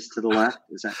 3 inches to the left.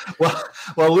 Is that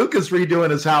well? Luke is redoing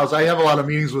his house. I have a lot of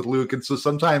meetings with Luke, and so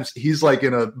sometimes he's like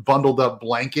in a bundled up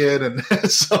blanket, and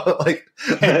so like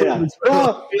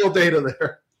real data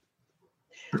there.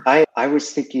 I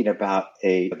was thinking about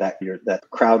that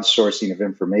crowdsourcing of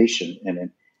information,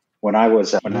 and when I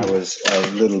was a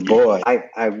little boy,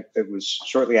 it was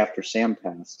shortly after Sam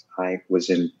passed. I was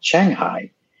in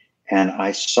Shanghai, and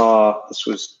I saw, this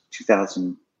was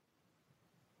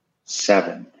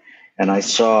 2007, and I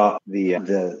saw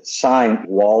the sign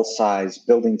wall size,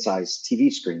 building size TV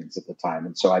screens at the time,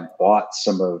 and so I bought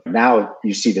some of. Now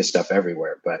you see this stuff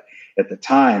everywhere, but at the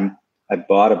time, I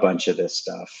bought a bunch of this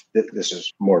stuff. This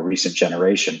is more recent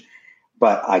generation,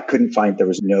 but I couldn't find, there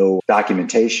was no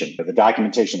documentation. The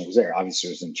documentation that was there, obviously,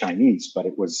 was in Chinese, but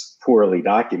it was poorly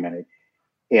documented.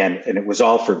 And it was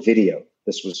all for video.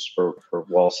 This was for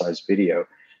wall size video.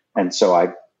 And so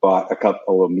I bought a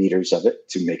couple of meters of it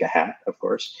to make a hat, of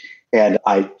course. And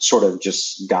I sort of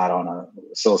just got on an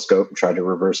oscilloscope and tried to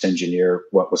reverse engineer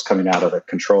what was coming out of the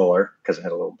controller, because I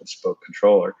had a little bespoke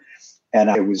controller. And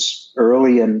that was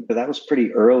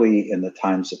pretty early in the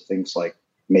times of things like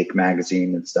Make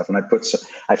Magazine and stuff. And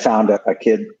I found a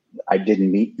kid I didn't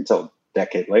meet until a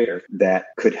decade later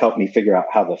that could help me figure out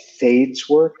how the fades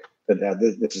work. But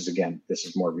this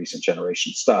is more recent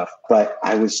generation stuff. But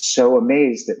I was so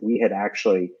amazed that we had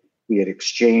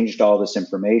exchanged all this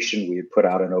information. We had put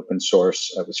out an open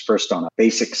source. I was first on a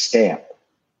BASIC stamp.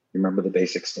 Remember the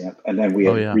BASIC stamp? And then we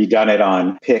had redone it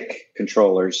on PIC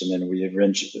controllers, and then we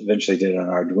eventually did it on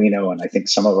Arduino. And I think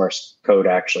some of our code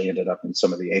actually ended up in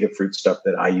some of the Adafruit stuff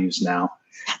that I use now.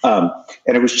 And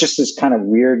it was just this kind of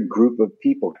weird group of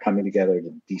people coming together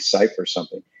to decipher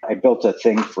something. I built a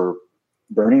thing for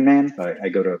Burning Man. I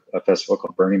go to a festival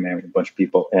called Burning Man with a bunch of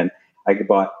people, and I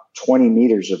bought 20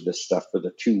 meters of this stuff for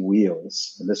the 2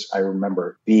 wheels. And this, I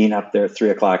remember being up there 3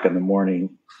 o'clock in the morning,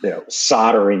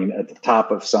 soldering at the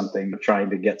top of something, trying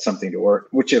to get something to work,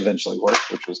 which eventually worked,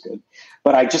 which was good.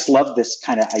 But I just love this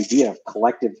kind of idea of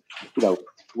collective,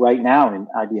 right now in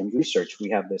IBM research, we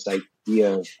have this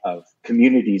idea of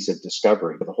communities of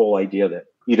discovery, the whole idea that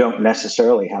you don't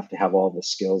necessarily have to have all the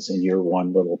skills in your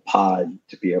one little pod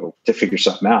to be able to figure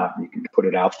something out. You can put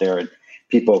it out there and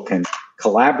people can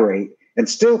collaborate and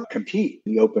still compete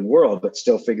in the open world, but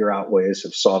still figure out ways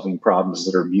of solving problems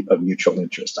that are of mutual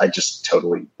interest.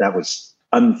 That was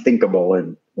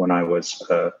unthinkable when I was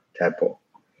Tadpole.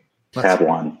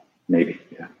 Tadwan, maybe.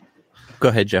 Yeah. Go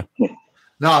ahead, Joe. Yeah.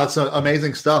 No, that's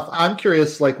amazing stuff. I'm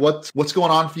curious, like what's going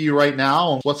on for you right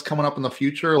now? What's coming up in the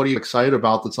future? What are you excited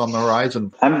about that's on the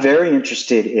horizon? I'm very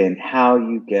interested in how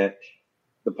you get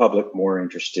the public more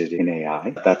interested in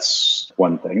AI. That's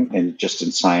one thing, and just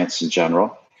in science in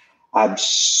general. I'm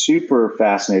super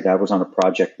fascinated. I was on a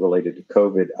project related to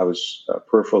COVID. I was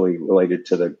peripherally related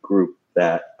to the group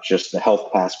that just the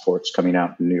health passports coming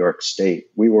out in New York State.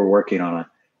 We were working on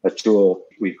a tool.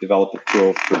 We've developed a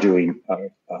tool for doing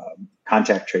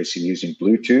contact tracing using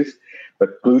Bluetooth,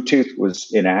 but Bluetooth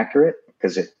was inaccurate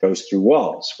because it goes through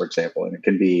walls, for example, and it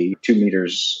can be 2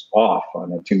 meters off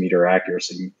on a 2 meter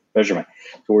accuracy measurement.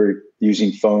 So we're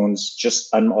using phones, just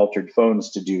unaltered phones,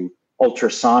 to do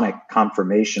ultrasonic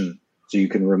confirmation so you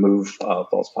can remove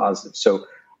false positives. So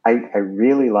I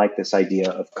really like this idea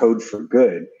of code for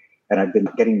good. And I've been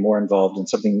getting more involved in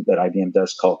something that IBM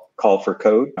does called Call for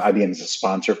Code. IBM is a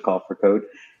sponsor of Call for Code.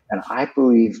 And I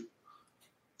believe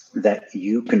that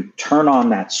you can turn on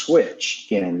that switch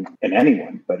in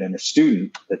anyone, but in a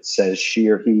student that says she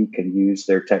or he can use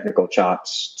their technical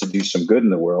chops to do some good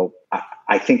in the world.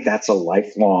 I think that's a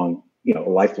lifelong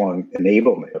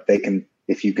enablement.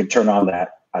 If you can turn on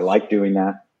that, I like doing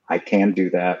that, I can do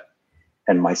that,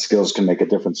 and my skills can make a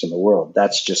difference in the world.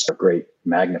 That's just a great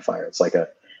magnifier. It's like a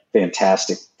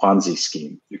fantastic Ponzi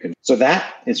scheme. So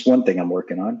that is one thing I'm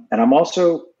working on. And I'm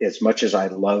also, as much as I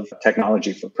love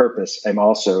technology for purpose, I'm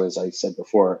also, as I said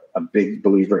before, a big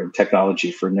believer in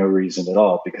technology for no reason at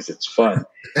all, because it's fun.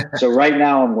 So right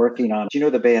now I'm working on, do you know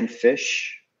the band Phish?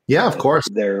 Yeah, of course.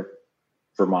 They're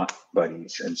Vermont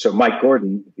buddies. And so Mike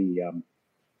Gordon, the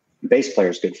bass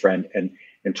player's good friend, and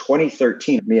in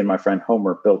 2013, me and my friend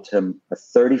Homer built him a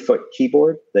 30-foot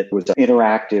keyboard that was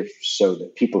interactive so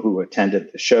that people who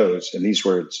attended the shows, and these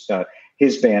were,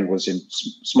 his band was in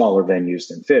smaller venues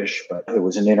than Phish, but it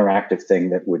was an interactive thing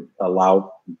that would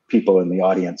allow people in the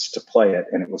audience to play it,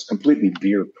 and it was completely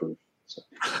beer-proof. So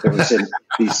it was in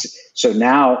these. So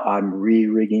now I'm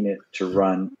re-rigging it to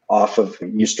run off of. It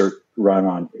used to run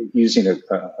on using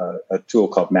a tool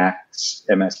called Max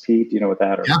MSP. Do you know what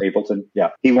that or Ableton? Yeah.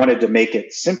 He wanted to make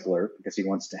it simpler because he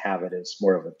wants to have it as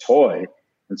more of a toy,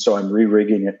 and so I'm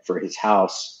re-rigging it for his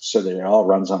house so that it all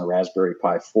runs on a Raspberry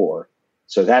Pi 4.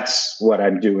 So that's what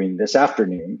I'm doing this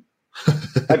afternoon.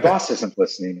 My boss isn't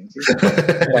listening,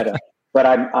 but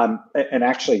I'm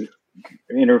actually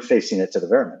interfacing it to the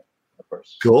Vermin. Of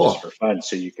course, cool. Just for fun,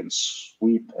 so you can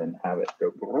sweep and have it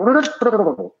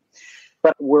go.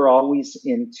 But we're always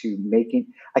into making.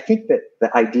 I think that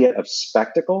the idea of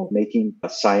spectacle, making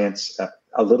science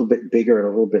a little bit bigger and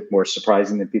a little bit more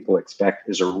surprising than people expect,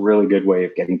 is a really good way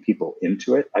of getting people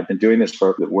into it. I've been doing this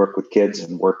for work with kids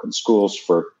and work in schools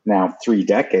for now 3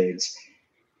 decades,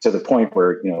 to the point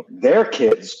where, their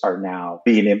kids are now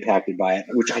being impacted by it,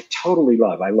 which I totally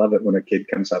love. I love it when a kid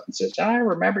comes up and says, I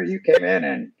remember you came in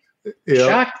and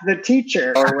shocked the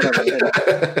teacher or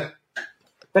whatever.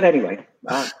 But anyway,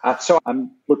 so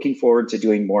I'm looking forward to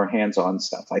doing more hands-on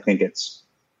stuff. I think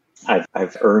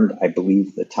I've earned, I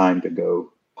believe, the time to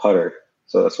go putter.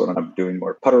 So that's what I'm doing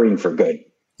more. Puttering for good.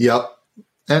 Yep.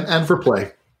 And for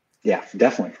play. Yeah,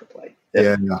 definitely for play.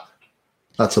 Yeah.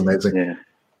 That's amazing. Yeah.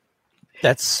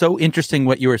 That's so interesting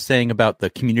what you were saying about the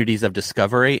communities of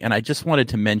discovery. And I just wanted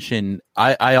to mention,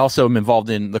 I also am involved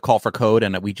in the Call for Code,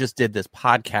 and we just did this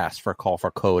podcast for Call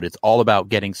for Code. It's all about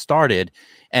getting started.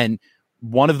 And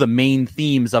one of the main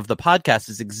themes of the podcast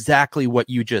is exactly what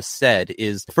you just said,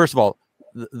 is, first of all,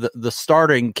 the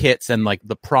starting kits and like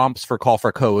the prompts for Call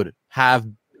for Code have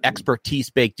expertise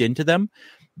baked into them.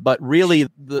 But really,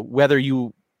 whether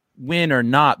you win or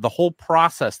not, the whole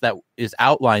process that is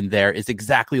outlined there is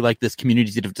exactly like this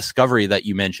community of discovery that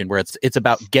you mentioned, where it's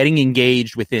about getting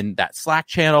engaged within that Slack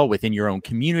channel, within your own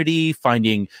community,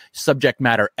 finding subject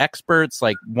matter experts.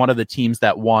 Like one of the teams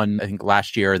that won, I think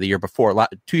last year or the year before,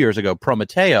 2 years ago,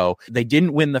 Prometeo, they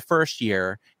didn't win the first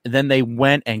year. And then they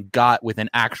went and got with an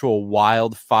actual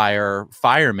wildfire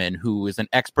fireman who is an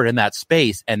expert in that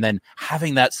space. And then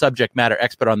having that subject matter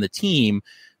expert on the team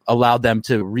allowed them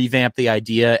to revamp the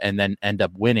idea and then end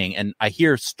up winning. And I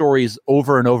hear stories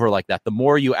over and over like that. The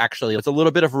more you actually, it's a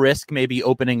little bit of risk, maybe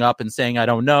opening up and saying, I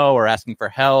don't know, or asking for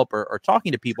help or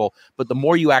talking to people. But the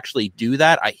more you actually do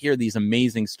that, I hear these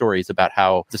amazing stories about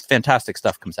how this fantastic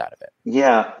stuff comes out of it.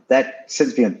 Yeah, that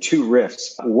sends me on two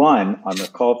riffs. One, on the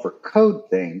call for code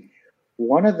thing,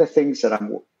 one of the things that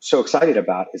I'm so excited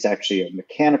about is actually a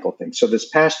mechanical thing. So this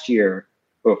past year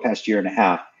and a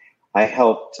half, I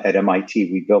helped at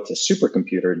MIT. We built a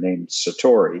supercomputer named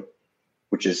Satori,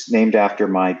 which is named after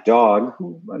my dog,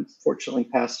 who unfortunately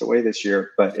passed away this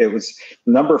year. But it was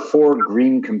number 4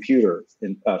 green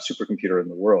supercomputer in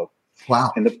the world.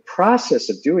 Wow! And the process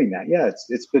of doing that,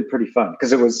 it's been pretty fun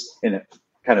because it was in a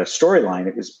kind of storyline.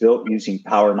 It was built using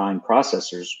Power 9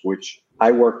 processors, which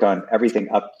I worked on everything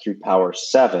up through Power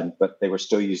 7, but they were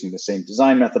still using the same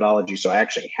design methodology. So I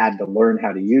actually had to learn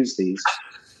how to use these,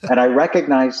 and I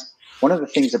recognized. One of the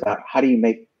things about how do you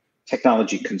make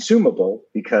technology consumable,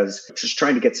 because just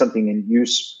trying to get something in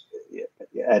use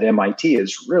at MIT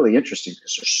is really interesting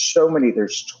because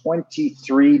there's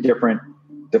 23 different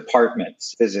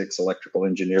departments, physics, electrical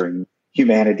engineering,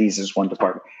 humanities is one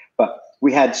department. But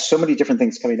we had so many different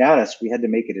things coming at us, we had to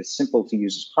make it as simple to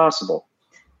use as possible.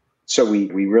 So we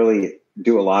really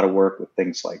do a lot of work with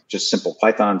things like just simple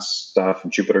Python stuff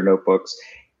and Jupyter notebooks.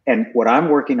 And what I'm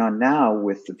working on now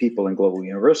with the people in global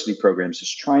university programs is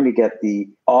trying to get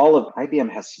IBM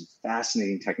has some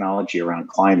fascinating technology around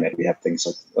climate. We have things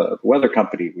like the Weather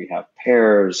Company, we have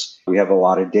Pairs, we have a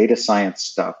lot of data science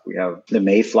stuff. We have the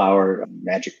Mayflower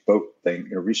magic boat thing,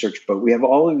 research boat. We have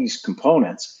all of these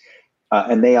components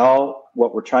and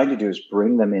what we're trying to do is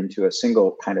bring them into a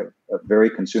single kind of a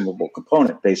very consumable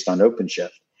component based on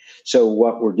OpenShift. So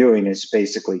what we're doing is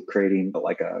basically creating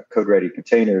like a code-ready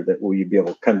container that will you be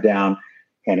able to come down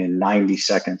and in 90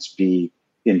 seconds be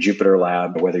in Jupyter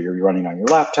Lab, whether you're running on your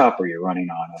laptop or you're running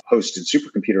on a hosted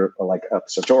supercomputer like a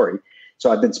Satori.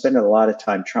 So I've been spending a lot of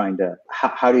time trying to,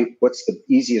 what's the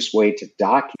easiest way to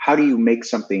document? How do you make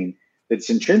something that's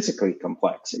intrinsically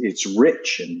complex? It's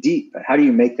rich and deep, but how do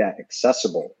you make that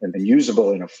accessible and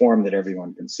usable in a form that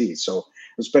everyone can see? So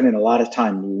I'm spending a lot of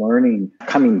time learning,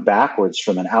 coming backwards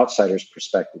from an outsider's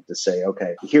perspective to say,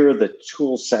 okay, here are the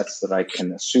tool sets that I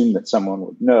can assume that someone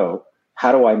would know.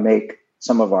 How do I make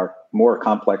some of our more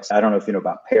complex, I don't know if you know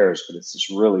about Pairs, but it's this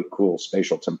really cool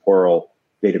spatial temporal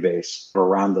database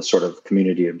around the sort of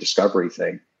community of discovery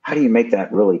thing. How do you make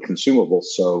that really consumable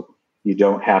so you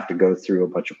don't have to go through a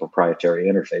bunch of proprietary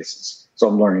interfaces? So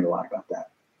I'm learning a lot about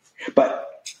that. But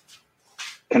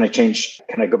can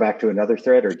I go back to another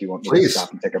thread, or do you want me to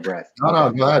stop and take a breath?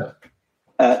 No, go ahead.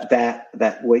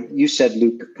 That what you said,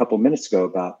 Luke, a couple minutes ago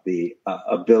about the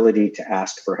ability to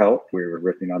ask for help. We were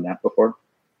riffing on that before.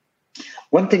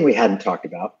 One thing we hadn't talked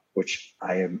about, which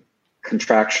I am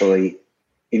contractually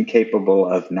incapable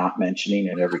of not mentioning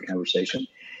in every conversation,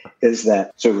 is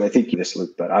that, so I think you just,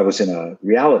 Luke, but I was in a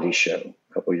reality show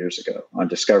a couple of years ago on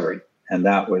Discovery. And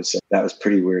that was a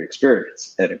pretty weird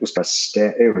experience. And it was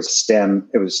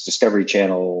Discovery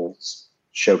Channel's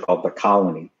show called The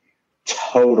Colony.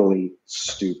 Totally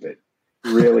stupid,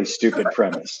 really stupid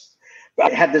premise.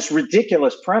 But it had this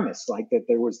ridiculous premise, like that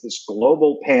there was this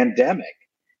global pandemic.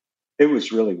 It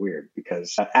was really weird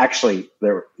because actually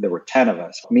there were 10 of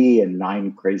us, me and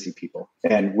 9 crazy people,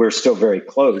 and we're still very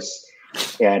close.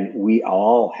 And we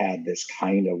all had this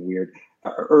kind of weird.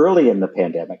 Early in the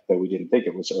pandemic, though we didn't think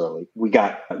it was early, we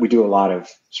do a lot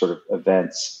of sort of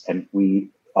events, and we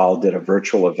all did a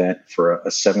virtual event for a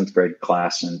 7th grade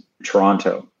class in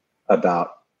Toronto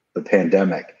about the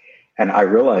pandemic. And I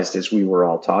realized as we were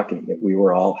all talking that we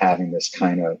were all having this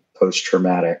kind of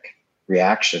post-traumatic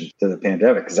reaction to the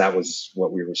pandemic because that was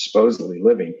what we were supposedly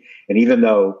living. And even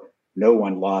though no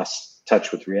one lost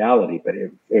touch with reality, but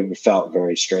it felt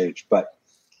very strange. But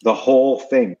the whole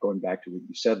thing, going back to what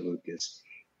you said, Luke, is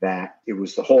that it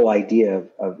was the whole idea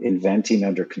of inventing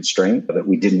under constraint, that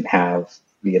we didn't have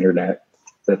the internet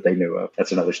that they knew of.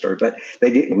 That's another story. But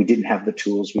we didn't have the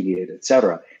tools we needed, et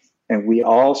cetera. And we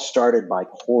all started by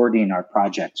hoarding our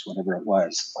projects, whatever it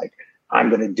was. Like, I'm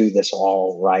going to do this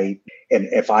all right. And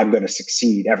if I'm going to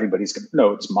succeed, everybody's going to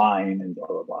know it's mine and blah,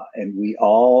 blah, blah. And we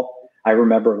all I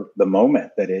remember the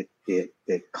moment that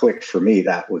it clicked for me.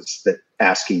 That was that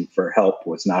asking for help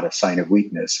was not a sign of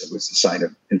weakness. It was a sign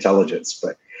of intelligence.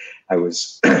 But I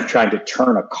was trying to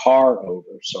turn a car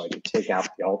over so I could take out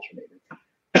the alternator.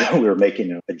 We were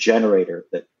making a generator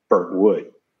that burnt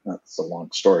wood. That's a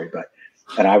long story,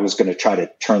 and I was going to try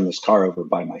to turn this car over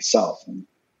by myself. And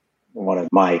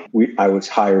I was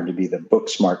hired to be the book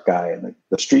smart guy and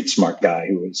the street smart guy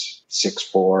who was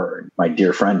 6'4", and my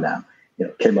dear friend now,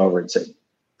 came over and said,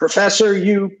 "Professor,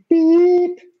 you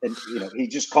beep." And, he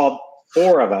just called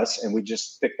 4 of us and we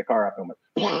just picked the car up and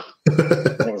went,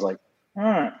 and it was like,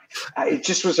 it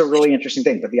just was a really interesting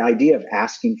thing. But the idea of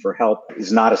asking for help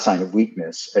is not a sign of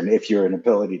weakness. And if you're an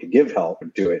ability to give help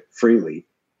and do it freely,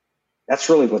 that's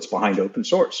really what's behind open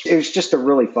source. It was just a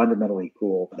really fundamentally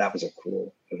that was a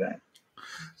cool event.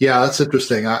 Yeah, that's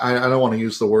interesting. I don't want to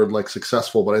use the word like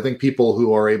successful, but I think people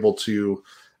who are able to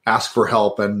ask for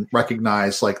help and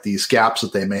recognize like these gaps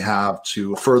that they may have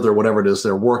to further whatever it is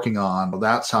they're working on.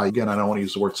 That's how, again, I don't want to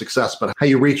use the word success, but how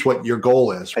you reach what your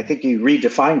goal is. I think you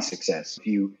redefine success. If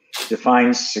you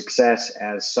define success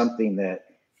as something that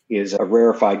is a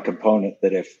rarefied component,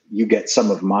 that if you get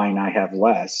some of mine, I have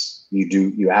less,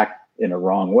 you act in a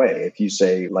wrong way. If you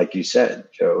say, like you said,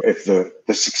 Joe, if the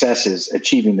success is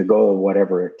achieving the goal,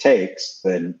 whatever it takes,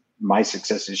 then my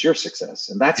success is your success.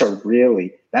 And that's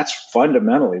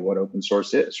fundamentally what open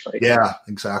source is, right? Yeah,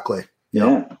 exactly.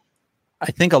 Yeah.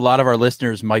 I think a lot of our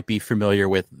listeners might be familiar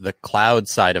with the cloud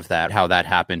side of that, how that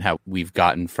happened, how we've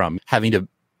gotten from having to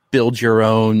build your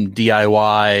own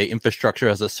DIY infrastructure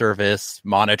as a service,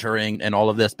 monitoring and all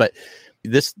of this. But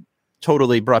this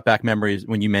totally brought back memories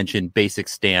when you mentioned Basic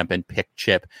Stamp and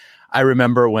PicChip. I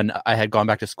remember when I had gone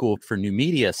back to school for new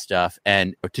media stuff,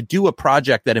 and to do a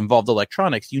project that involved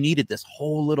electronics, you needed this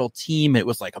whole little team. It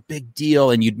was like a big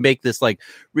deal, and you'd make this like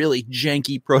really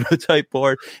janky prototype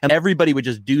board, and everybody would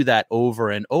just do that over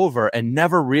and over and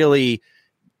never really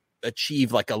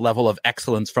achieve like a level of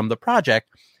excellence from the project.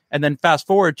 And then fast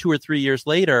forward 2 or 3 years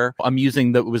later, I'm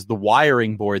using it was the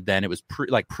wiring board then. It was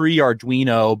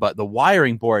pre-Arduino, but the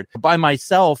wiring board. By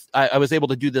myself, I was able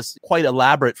to do this quite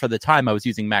elaborate for the time. I was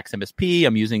using MaxMSP,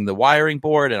 I'm using the wiring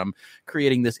board, and I'm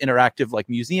creating this interactive like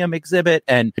museum exhibit.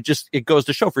 And it goes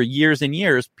to show for years and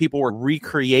years, people were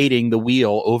recreating the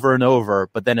wheel over and over.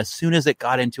 But then as soon as it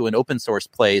got into an open source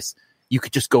place, you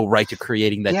could just go right to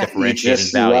creating that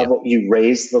differentiating value. You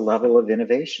raise the level of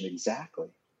innovation. Exactly.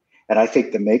 And I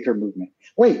think the maker movement.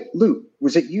 Wait, Luke,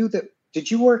 was it you did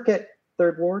you work at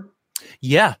Third Ward?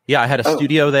 Yeah. I had a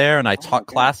studio there and I taught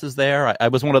classes there. I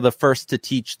was one of the first to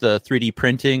teach the 3D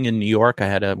printing in New York. I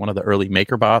had one of the early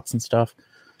MakerBots and stuff.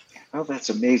 Oh, that's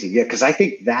amazing. Yeah, because I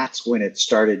think that's when it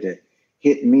started to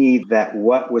hit me that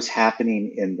what was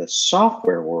happening in the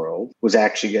software world was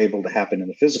actually able to happen in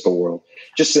the physical world.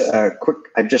 Just a quick,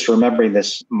 I'm just remembering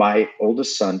this. Our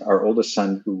oldest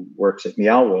son who works at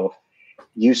Meow Wolf,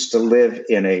 used to live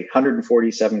in a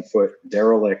 147-foot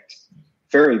derelict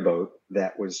ferry boat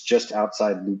that was just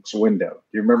outside Luke's window.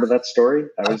 Do you remember that story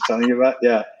I was telling you about?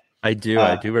 Yeah. I do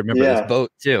remember this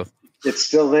boat too. It's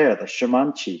still there, the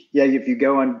Shamanchi. Yeah, if you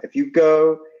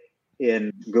go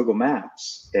in Google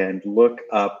Maps and look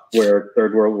up where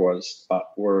Third Ward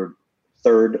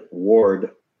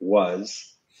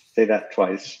was, say that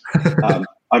twice,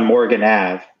 on Morgan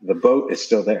Ave, the boat is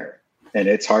still there. And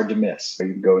it's hard to miss. So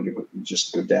you can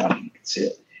just go down and you can see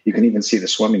it. You can even see the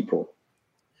swimming pool.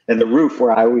 And the roof,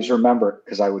 where I always remember,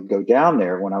 because I would go down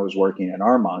there when I was working in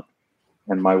Armonk,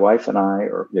 and my wife and I,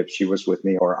 or if she was with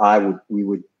me, we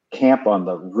would camp on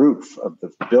the roof of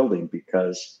the building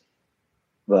because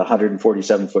the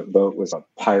 147-foot boat was a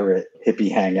pirate hippie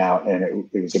hangout, and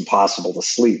it was impossible to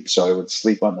sleep. So I would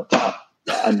sleep on the top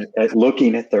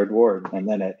looking at Third Ward. And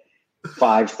then at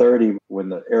 5:30, when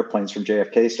the airplanes from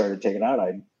JFK started taking out,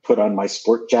 I'd put on my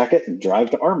sport jacket and drive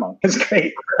to Armonk. It's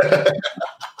great.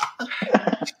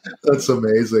 That's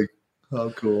amazing.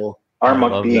 How cool.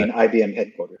 Armonk being IBM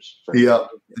headquarters. Yep.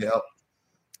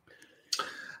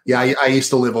 Yeah, I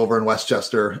used to live over in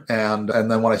Westchester, and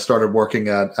then when I started working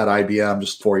at IBM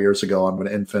just 4 years ago, I'm an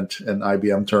infant in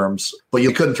IBM terms, but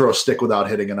you couldn't throw a stick without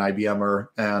hitting an IBMer.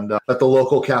 And at the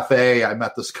local cafe, I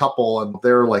met this couple, and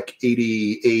they're like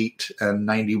 88 and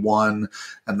 91,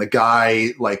 and the guy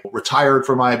like retired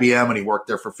from IBM, and he worked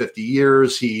there for 50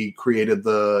 years. He created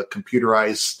the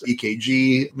computerized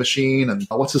EKG machine, and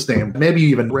what's his name? Maybe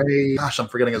even Ray. Gosh, I'm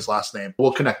forgetting his last name.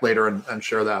 We'll connect later and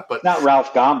share that. But not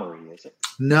Ralph Gomery, is it?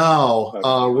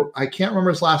 No, I can't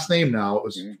remember his last name now. It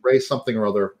was Ray something or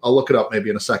other. I'll look it up maybe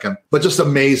in a second. But just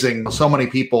amazing. So many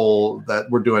people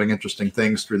that were doing interesting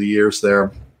things through the years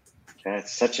there.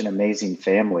 It's such an amazing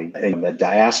family. And the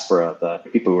diaspora, the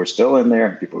people who are still in there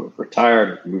and people who have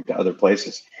retired, moved to other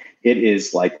places, it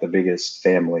is like the biggest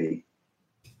family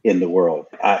in the world.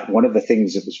 One of the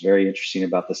things that was very interesting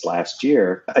about this last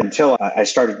year, until I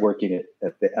started working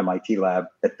at the MIT lab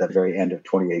at the very end of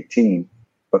 2018,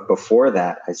 but before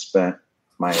that, I spent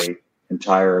my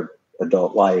entire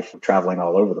adult life traveling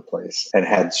all over the place and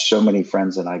had so many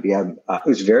friends in IBM. It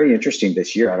was very interesting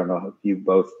this year. I don't know if you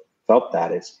both felt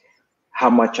that, is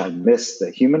how much I miss the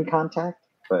human contact,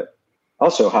 but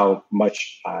also how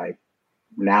much I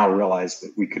now realize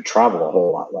that we could travel a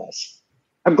whole lot less.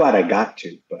 I'm glad I got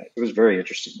to, but it was very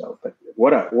interesting though. But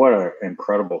what an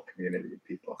incredible community of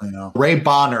people. I know. Ray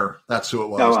Bonner, that's who it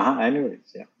was. Oh, I knew it.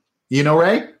 Yeah. You know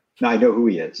Ray? No, I know who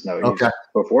he is. No, he's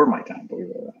before my time,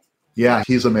 believe it or not. Yeah,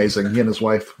 he's amazing. He and his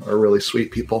wife are really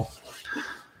sweet people.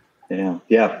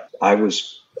 Yeah. I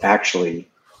was actually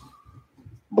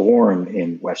born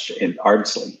in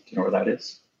Ardsley. Do you know where that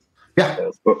is?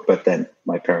 Yeah. But then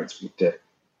my parents moved to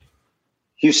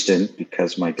Houston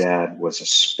because my dad was a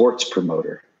sports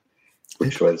promoter,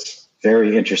 which was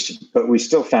very interesting. But we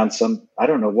still found some, I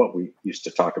don't know what we used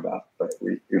to talk about, but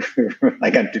we were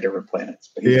like on two different planets.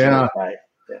 But yeah. Right.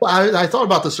 Yeah. Well, I thought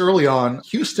about this early on.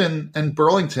 Houston and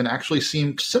Burlington actually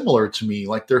seem similar to me.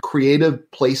 Like they're creative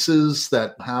places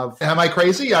that have, am I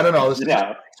crazy? I don't know.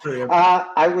 No.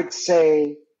 I would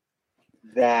say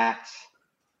that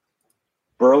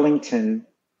Burlington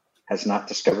has not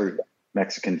discovered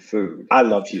Mexican food. I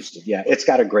love Houston. Yeah, it's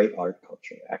got a great art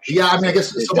culture. Actually, yeah. I mean, I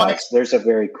guess there's a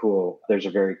very cool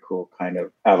kind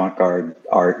of avant-garde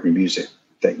art and music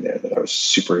thing there that I was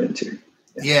super into.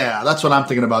 Yeah, that's what I'm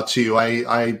thinking about too.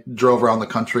 I drove around the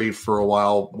country for a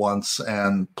while once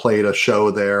and played a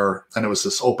show there, and it was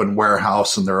this open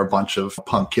warehouse, and there were a bunch of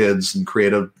punk kids and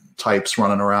creative types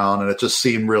running around, and it just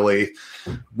seemed really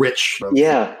rich.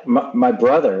 Yeah, my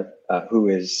brother, who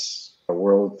is a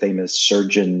world famous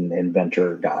surgeon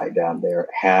inventor guy down there,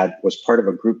 was part of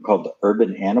a group called the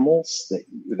Urban Animals.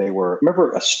 They were,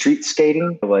 remember, a street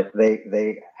skating? Like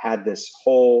they had this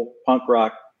whole punk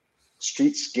rock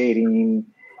street skating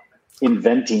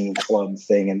inventing club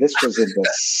thing, and this was in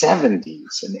the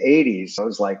 70s and 80s. I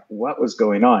was like, what was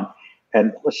going on?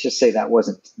 And let's just say that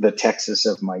wasn't the Texas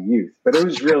of my youth, but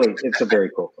it's a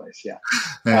very cool place. Yeah.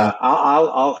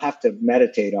 I'll have to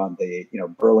meditate on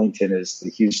Burlington is the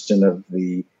Houston of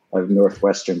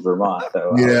Northwestern Vermont.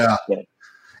 So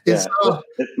it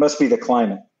must be the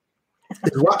climate.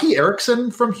 Is Rocky Erickson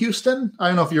from Houston? I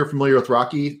don't know if you're familiar with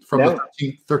Rocky from the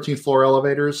 13th floor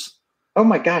elevators. Oh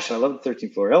my gosh, I love the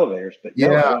 13th floor elevators, but I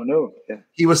don't know. Yeah.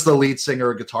 He was the lead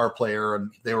singer, guitar player,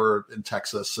 and they were in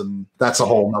Texas, and that's a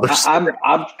whole nother story.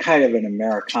 I'm kind of an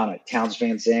Americana. Townes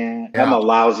Van Zandt. Yeah. I'm a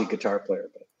lousy guitar player.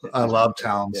 But I love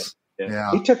Townes.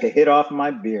 Yeah. He took a hit off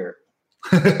my beer.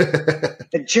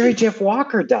 And Jerry Jeff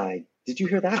Walker died. Did you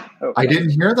hear that? Oh, I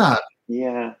didn't hear that.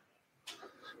 Yeah.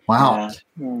 Wow.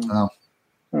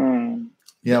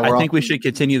 Yeah, I think we should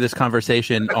continue this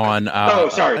conversation on.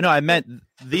 Sorry. No, I meant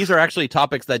these are actually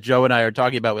topics that Joe and I are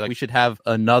talking about. Like, we should have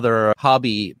another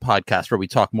hobby podcast where we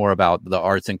talk more about the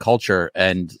arts and culture,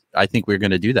 and I think we're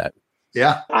going to do that.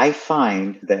 Yeah, I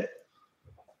find that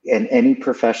in any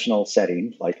professional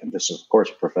setting, like this is of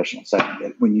course a professional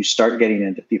setting, when you start getting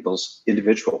into people's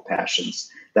individual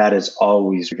passions, that is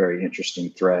always a very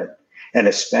interesting thread. And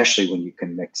especially when you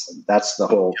can mix them. That's the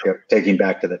whole, taking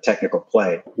back to the technical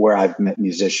play, where I've met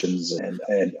musicians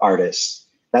and artists.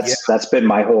 That's been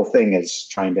my whole thing, is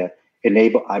trying to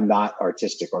enable. I'm not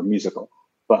artistic or musical,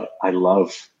 but I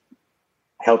love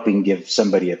helping give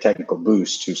somebody a technical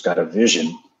boost who's got a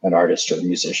vision, an artist or a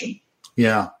musician.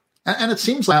 Yeah. And it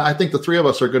seems like, I think the three of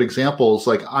us are good examples.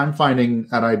 Like, I'm finding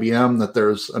at IBM that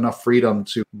there's enough freedom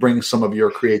to bring some of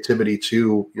your creativity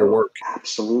to your work.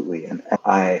 Absolutely. And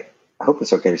I hope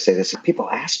it's okay to say this. People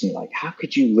ask me, like, how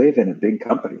could you live in a big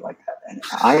company like that? And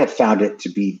I have found it to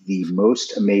be the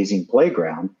most amazing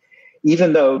playground,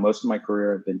 even though most of my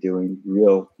career I've been doing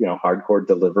real, hardcore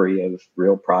delivery of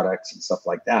real products and stuff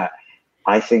like that.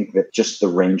 I think that just the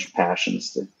range of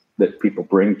passions that people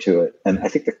bring to it. And I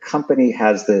think the company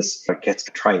has this, it gets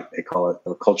trite, they call it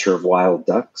the culture of wild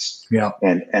ducks. Yeah.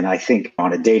 And I think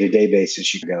on a day-to-day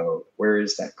basis, you go, where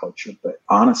is that culture? But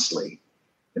honestly,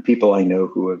 the people I know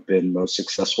who have been most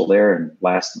successful there and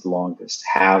lasted the longest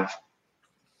have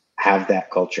that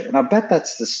culture. And I bet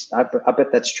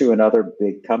that's true in other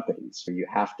big companies where you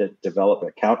have to develop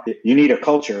you need a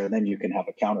culture, and then you can have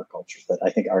a counterculture. But I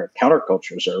think our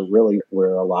countercultures are really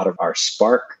where a lot of our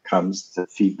spark comes to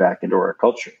feed back into our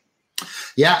culture.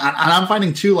 Yeah. And I'm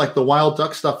finding too, like, the wild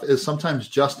duck stuff is sometimes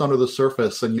just under the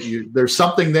surface, and there's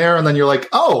something there, and then you're like,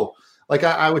 oh, Like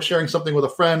I was sharing something with a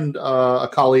friend, a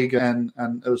colleague, and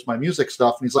it was my music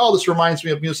stuff. And he's like, "Oh, this reminds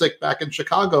me of music back in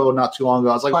Chicago not too long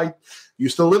ago." I was like, "I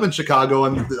used to live in Chicago,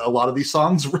 and a lot of these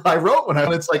songs I wrote when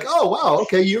it's like, oh wow,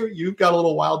 okay, you've got a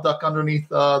little Wild Duck underneath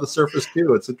the surface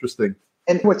too. It's interesting."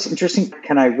 And what's interesting,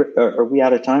 are we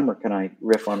out of time, or can I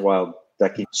riff on Wild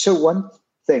Ducky? So one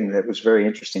thing that was very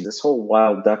interesting, this whole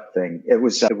Wild Duck thing, it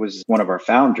was one of our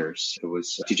founders. It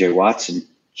was TJ Watson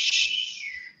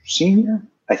Senior,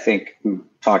 I think, who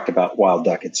talked about Wild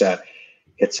Duck. It's a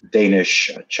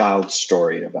Danish child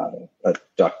story about a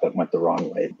duck that went the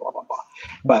wrong way, blah, blah, blah.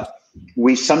 But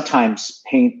we sometimes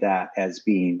paint that as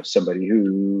being somebody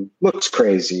who looks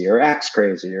crazy or acts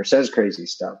crazy or says crazy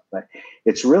stuff. But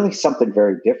it's really something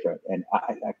very different. And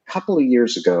a couple of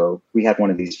years ago, we had one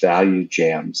of these value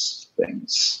jams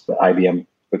things. The IBM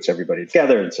puts everybody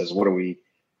together and says, what do we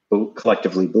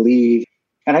collectively believe?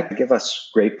 And I could give us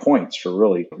great points for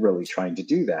really, really trying to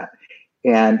do that.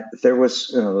 And there was,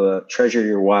 the Treasure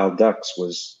Your Wild Ducks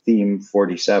was theme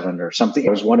 47 or something. It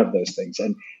was one of those things.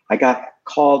 And I got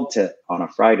called on a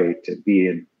Friday to be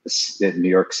in New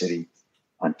York City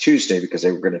on Tuesday because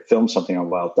they were going to film something on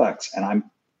wild ducks. And I'm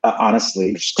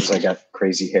honestly, just because I got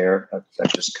crazy hair, I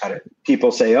just cut it.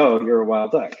 People say, "Oh, you're a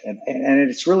wild duck." And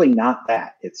it's really not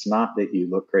that. It's not that you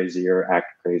look crazy or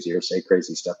act crazy or say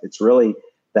crazy stuff. It's really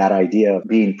that idea of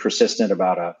being persistent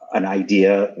about an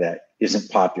idea that isn't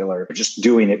popular, or just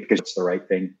doing it because it's the right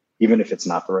thing, even if it's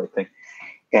not the right thing.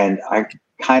 And I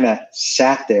kind of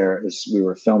sat there as we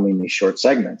were filming these short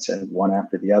segments, and one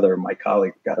after the other, my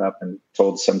colleague got up and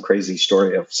told some crazy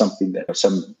story of some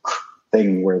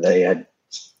thing where they had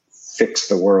fixed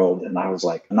the world. And I was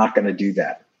like, I'm not going to do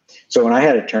that. So when I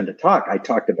had a turn to talk, I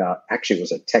talked about, actually it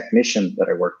was a technician that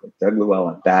I worked with, Doug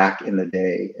Llewellyn, back in the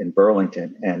day in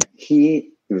Burlington. And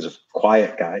he was a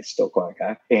quiet guy, still quiet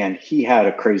guy. And he had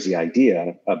a crazy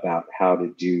idea about how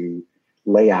to do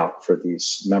layout for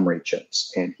these memory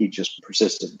chips. And he just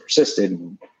persisted.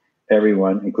 And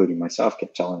everyone, including myself,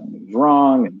 kept telling him he was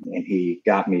wrong. And he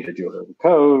got me to do a little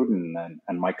code. And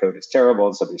my code is terrible.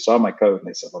 And somebody saw my code and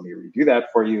they said, let me redo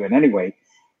that for you. And anyway,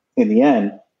 in the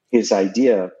end, his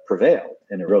idea prevailed,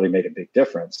 and it really made a big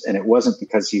difference. And it wasn't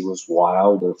because he was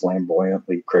wild or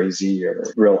flamboyantly crazy or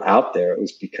real out there. It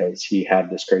was because he had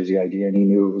this crazy idea and he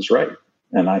knew it was right.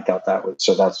 And I thought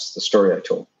so that's the story I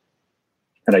told.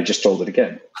 And I just told it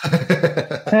again.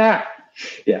 Yeah.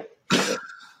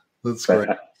 That's great.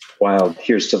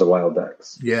 Here's to the wild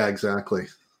ducks. Yeah, exactly.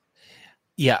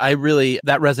 Yeah,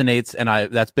 that resonates,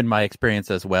 and that's been my experience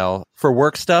as well. For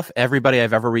work stuff, everybody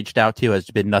I've ever reached out to has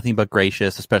been nothing but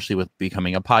gracious, especially with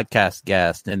becoming a podcast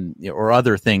guest or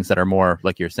other things that are more,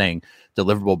 like you're saying,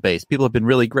 deliverable based. People have been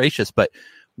really gracious, but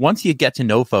once you get to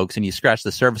know folks and you scratch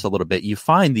the surface a little bit, you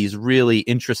find these really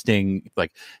interesting,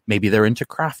 like maybe they're into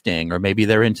crafting, or maybe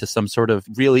they're into some sort of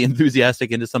really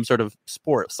enthusiastic into some sort of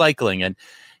sport, cycling, and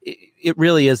it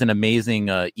really is an amazing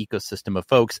ecosystem of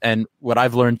folks. And what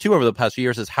I've learned too over the past few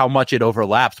years is how much it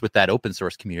overlaps with that open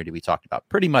source community we talked about.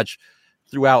 Pretty much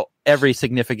throughout every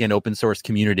significant open source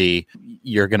community,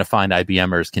 you're going to find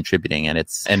IBMers contributing.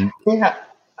 Yeah,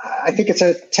 I think it's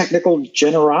a technical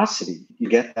generosity. You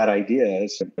get that idea,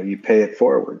 so you pay it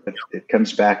forward, but it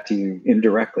comes back to you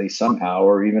indirectly somehow,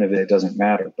 or even if it doesn't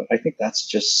matter. But I think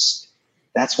that's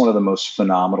one of the most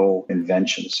phenomenal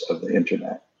inventions of the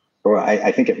internet. Or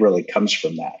I think it really comes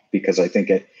from that, because I think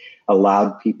it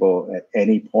allowed people at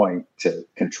any point to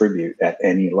contribute at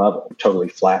any level. It totally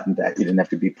flattened that. You didn't have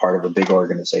to be part of a big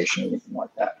organization or anything like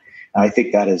that. And I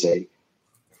think that is a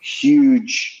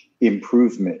huge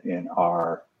improvement in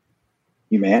our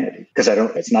humanity, because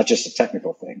it's not just a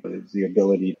technical thing, but it's the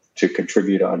ability to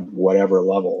contribute on whatever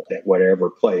level, at whatever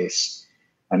place,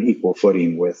 on equal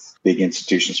footing with big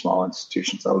institutions, small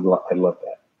institutions. I love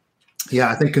that.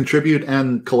 Yeah, I think contribute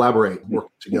and collaborate, work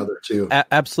together too.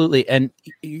 Absolutely. And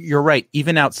you're right.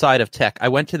 Even outside of tech, I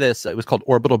went to this, it was called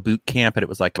Orbital Boot Camp, and it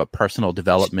was like a personal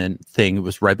development thing. It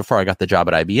was right before I got the job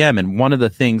at IBM. And one of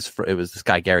the things it was this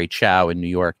guy, Gary Chow in New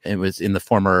York. It was in the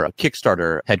former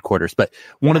Kickstarter headquarters. But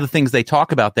one of the things they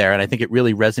talk about there, and I think it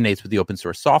really resonates with the open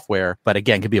source software, but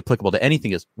again, can be applicable to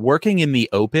anything, is working in the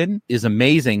open is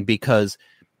amazing, because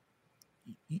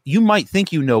you might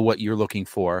think you know what you're looking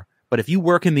for. But if you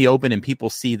work in the open and people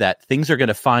see that, things are going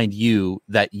to find you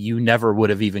that you never would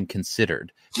have even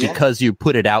considered, because you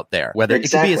put it out there. Whether it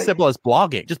could be as simple as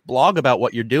blogging, just blog about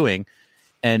what you're doing,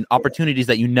 and opportunities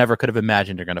that you never could have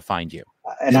imagined are going to find you.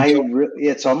 And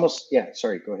it's almost,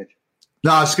 sorry, go ahead.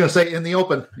 No, I was going to say in the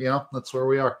open, that's where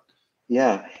we are.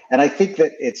 Yeah. And I think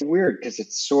that it's weird because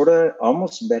it's sort of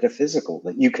almost metaphysical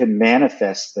that you can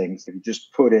manifest things if you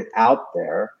just put it out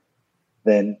there.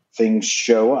 then things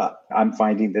show up. I'm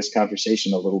finding this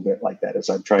conversation a little bit like that as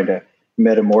I'm trying to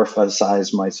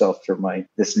metamorphosize myself through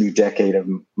this new decade of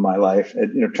my life,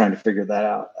 and trying to figure that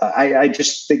out. I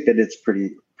just think that it's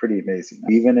pretty amazing.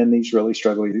 Even in these really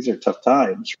struggling, these are tough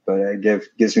times, but it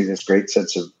gives me this great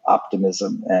sense of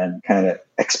optimism and kind of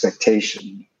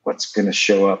expectation. What's going to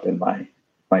show up in my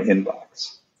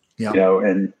inbox? Yeah.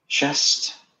 And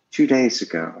just 2 days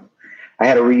ago, I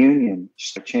had a reunion,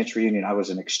 just a chance reunion. I was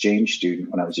an exchange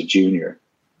student when I was a junior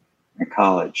in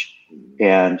college,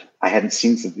 and I hadn't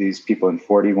seen these people in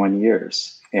 41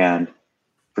 years. And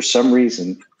for some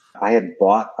reason, I had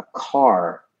bought a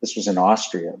car. This was in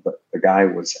Austria, but the guy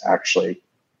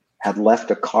had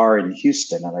left a car in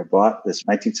Houston, and I bought this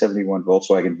 1971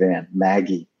 Volkswagen van,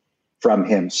 Maggie, from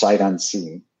him, sight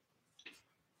unseen.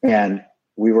 And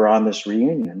we were on this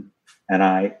reunion, and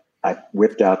I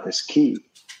whipped out this key,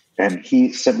 and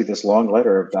he sent me this long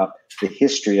letter about the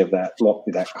history of that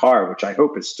car, which I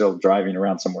hope is still driving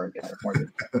around somewhere in California.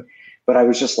 But I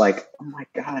was just like, oh my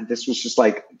God, this was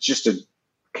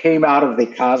came out of the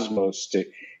cosmos to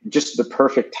just the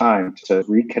perfect time to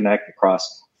reconnect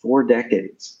across 4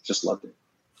 decades. Just loved it.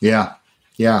 Yeah.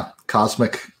 Yeah.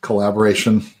 Cosmic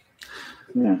collaboration.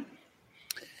 Yeah.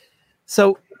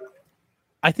 So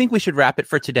I think we should wrap it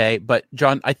for today, but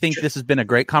John, I think this has been a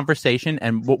great conversation,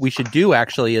 and what we should do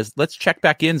actually is let's check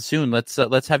back in soon.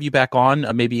 Let's have you back on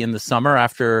maybe in the summer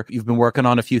after you've been working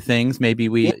on a few things. Maybe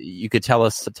you could tell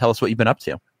us what you've been up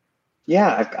to.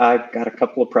 Yeah, I've got a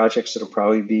couple of projects that'll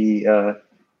probably be.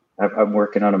 I'm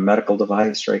working on a medical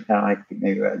device right now. I think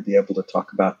maybe I'd be able to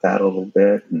talk about that a little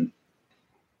bit, and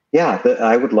yeah,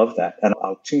 I would love that. And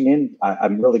I'll tune in.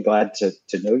 I'm really glad to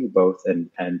know you both,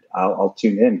 and I'll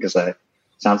tune in because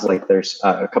sounds like there's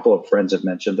a couple of friends have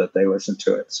mentioned that they listen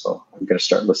to it. So I'm going to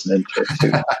start listening to it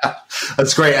too.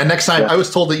 That's great. And next time, I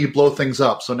was told that you blow things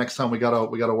up. So next time we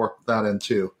gotta work that in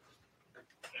too.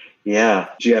 Yeah.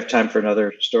 Do you have time for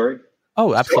another story?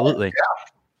 Oh, absolutely.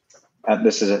 Yeah.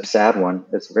 This is a sad one.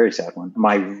 It's a very sad one.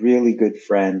 My really good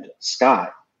friend,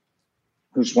 Scott,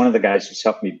 who's one of the guys who's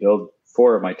helped me build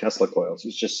 4 of my Tesla coils.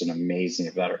 He's just an amazing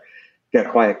inventor. Got a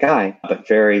quiet guy, but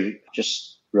very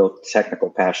just real technical,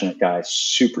 passionate guy,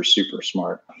 super, super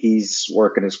smart. He's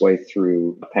working his way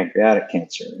through pancreatic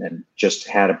cancer and just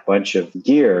had a bunch of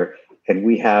gear. And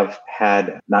we have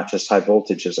had not just high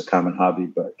voltage as a common hobby,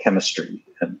 but chemistry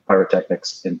and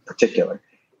pyrotechnics in particular.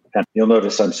 And you'll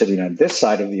notice I'm sitting on this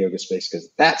side of the yoga space because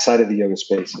that side of the yoga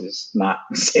space is not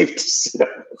safe to sit on.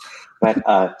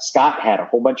 But Scott had a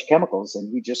whole bunch of chemicals,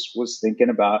 and he just was thinking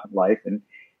about life, and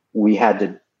we had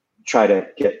to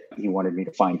he wanted me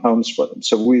to find homes for them.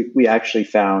 So we actually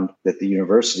found that the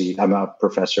university, I'm a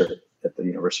professor at the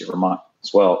University of Vermont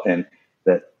as well, and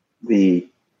that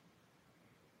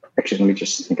actually, let me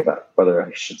just think about whether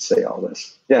I should say all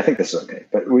this. Yeah, I think this is okay.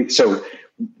 But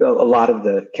a lot of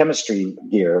the chemistry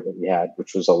gear that we had,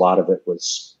 which was a lot of it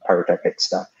was pyrotechnic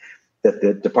stuff, that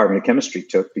the Department of Chemistry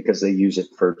took because they use it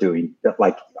for doing,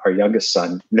 like our youngest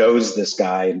son knows this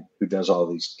guy who does all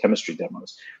these chemistry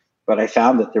demos. But I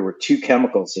found that there were 2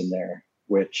 chemicals in there,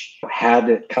 which had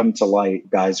it come to light,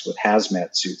 guys with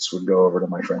hazmat suits would go over to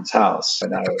my friend's house.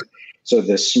 And so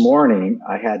this morning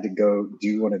I had to go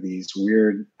do one of these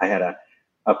weird, I had a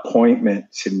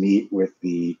appointment to meet with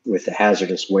the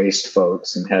hazardous waste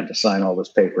folks and had to sign all those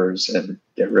papers and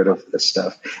get rid of this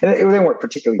stuff. And they weren't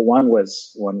particularly, one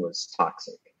was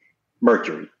toxic,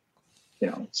 mercury.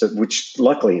 So which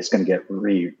luckily is going to get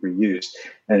reused.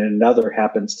 And another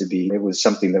happens to be, it was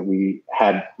something that we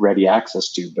had ready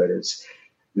access to, but is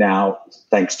now,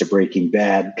 thanks to Breaking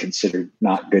Bad, considered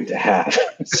not good to have.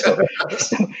 so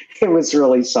it was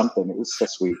really something. It was so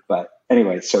sweet. But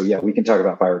anyway, so yeah, we can talk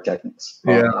about pyrotechnics.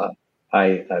 Yeah.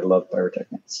 I love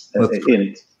pyrotechnics.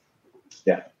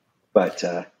 But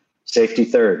safety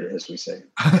third, as we say.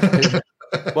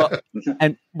 Well,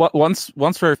 and once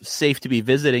we're safe to be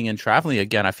visiting and traveling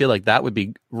again, I feel like that would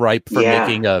be ripe for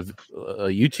making a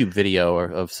YouTube video or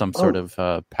of some sort of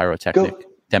pyrotechnic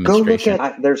demonstration. Go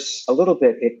look at, there's a little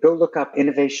bit. Go look up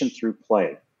Innovation Through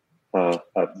Play, a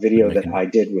video that I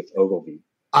did with Ogilvy.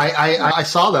 I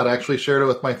saw that. I actually shared it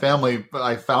with my family.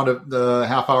 I found it the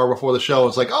half hour before the show.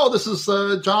 It's like, oh, this is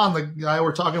John, the guy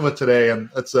we're talking with today, and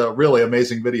it's a really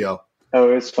amazing video. Oh,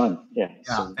 it was fun. Yeah.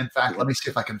 So, in fact, let me see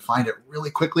if I can find it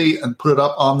really quickly and put it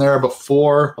up on there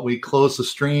before we close the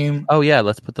stream. Oh, yeah.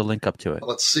 Let's put the link up to it.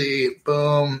 Let's see.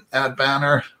 Boom. Add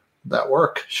banner. That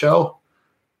work. Show.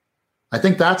 I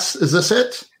think is this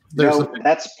it?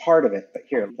 That's part of it. But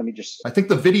here, let me just. I think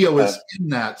the video is in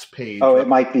that page. Oh, it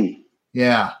might be.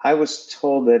 Yeah. I was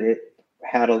told that it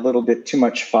had a little bit too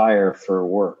much fire for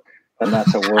work. And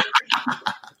that's a work.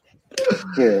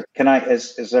 Here, can I?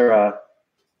 Is there a?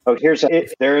 Oh, there's a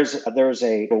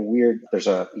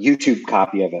YouTube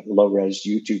copy of it, low res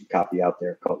YouTube copy out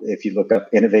there called. If you look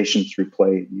up Innovation Through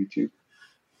Play YouTube.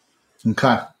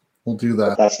 Okay, we'll do that.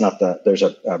 But that's not there's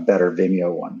a better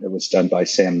Vimeo one. It was done by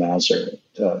Sam Mazur,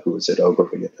 who was at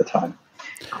Ogilvy at the time.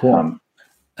 Cool.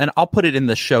 And I'll put it in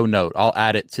the show note. I'll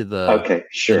add it to the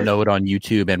note on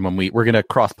YouTube. And when we're going to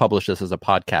cross-publish this as a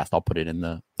podcast, I'll put it in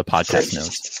the podcast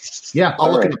notes. Yeah,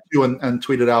 I'll look it up too and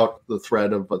tweet it out, the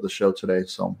thread of the show today.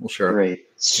 So we'll share it. Great.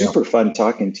 Super fun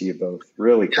talking to you both.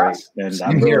 Really great. And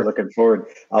I'm really looking forward.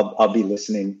 I'll be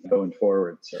listening going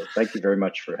forward. So thank you very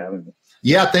much for having me.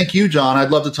 Yeah, thank you, John. I'd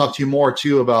love to talk to you more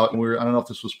too about, I don't know if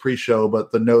this was pre-show,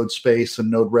 but the Node Space and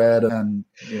Node-RED and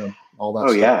all that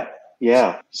stuff.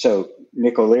 Yeah. So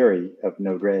Nick O'Leary of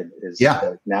Node-RED is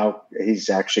now he's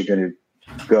actually going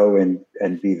to go and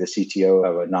be the CTO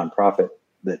of a nonprofit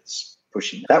that's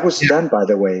pushing. That was done, by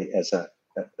the way, as that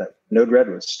Node-RED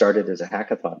was started as a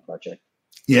hackathon project.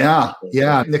 Yeah.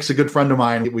 Nick's a good friend of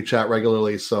mine. We chat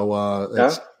regularly. So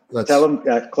let's tell him,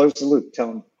 close the loop.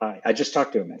 Tell him hi. I just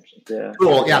talked to him, actually. Yeah.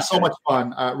 Cool. Yeah, so much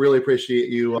fun. I really appreciate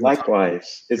you.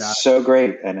 Likewise. It's so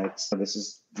great. And this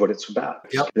is what it's about.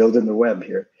 Yep. Building the web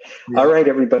here. Yeah. All right,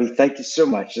 everybody. Thank you so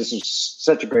much. This was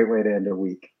such a great way to end a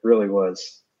week. It really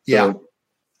was. So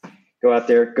go out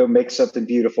there, go make something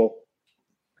beautiful.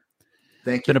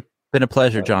 Thank you. Been a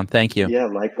pleasure, John. Thank you. Yeah,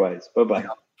 likewise. Bye-bye.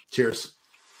 Cheers.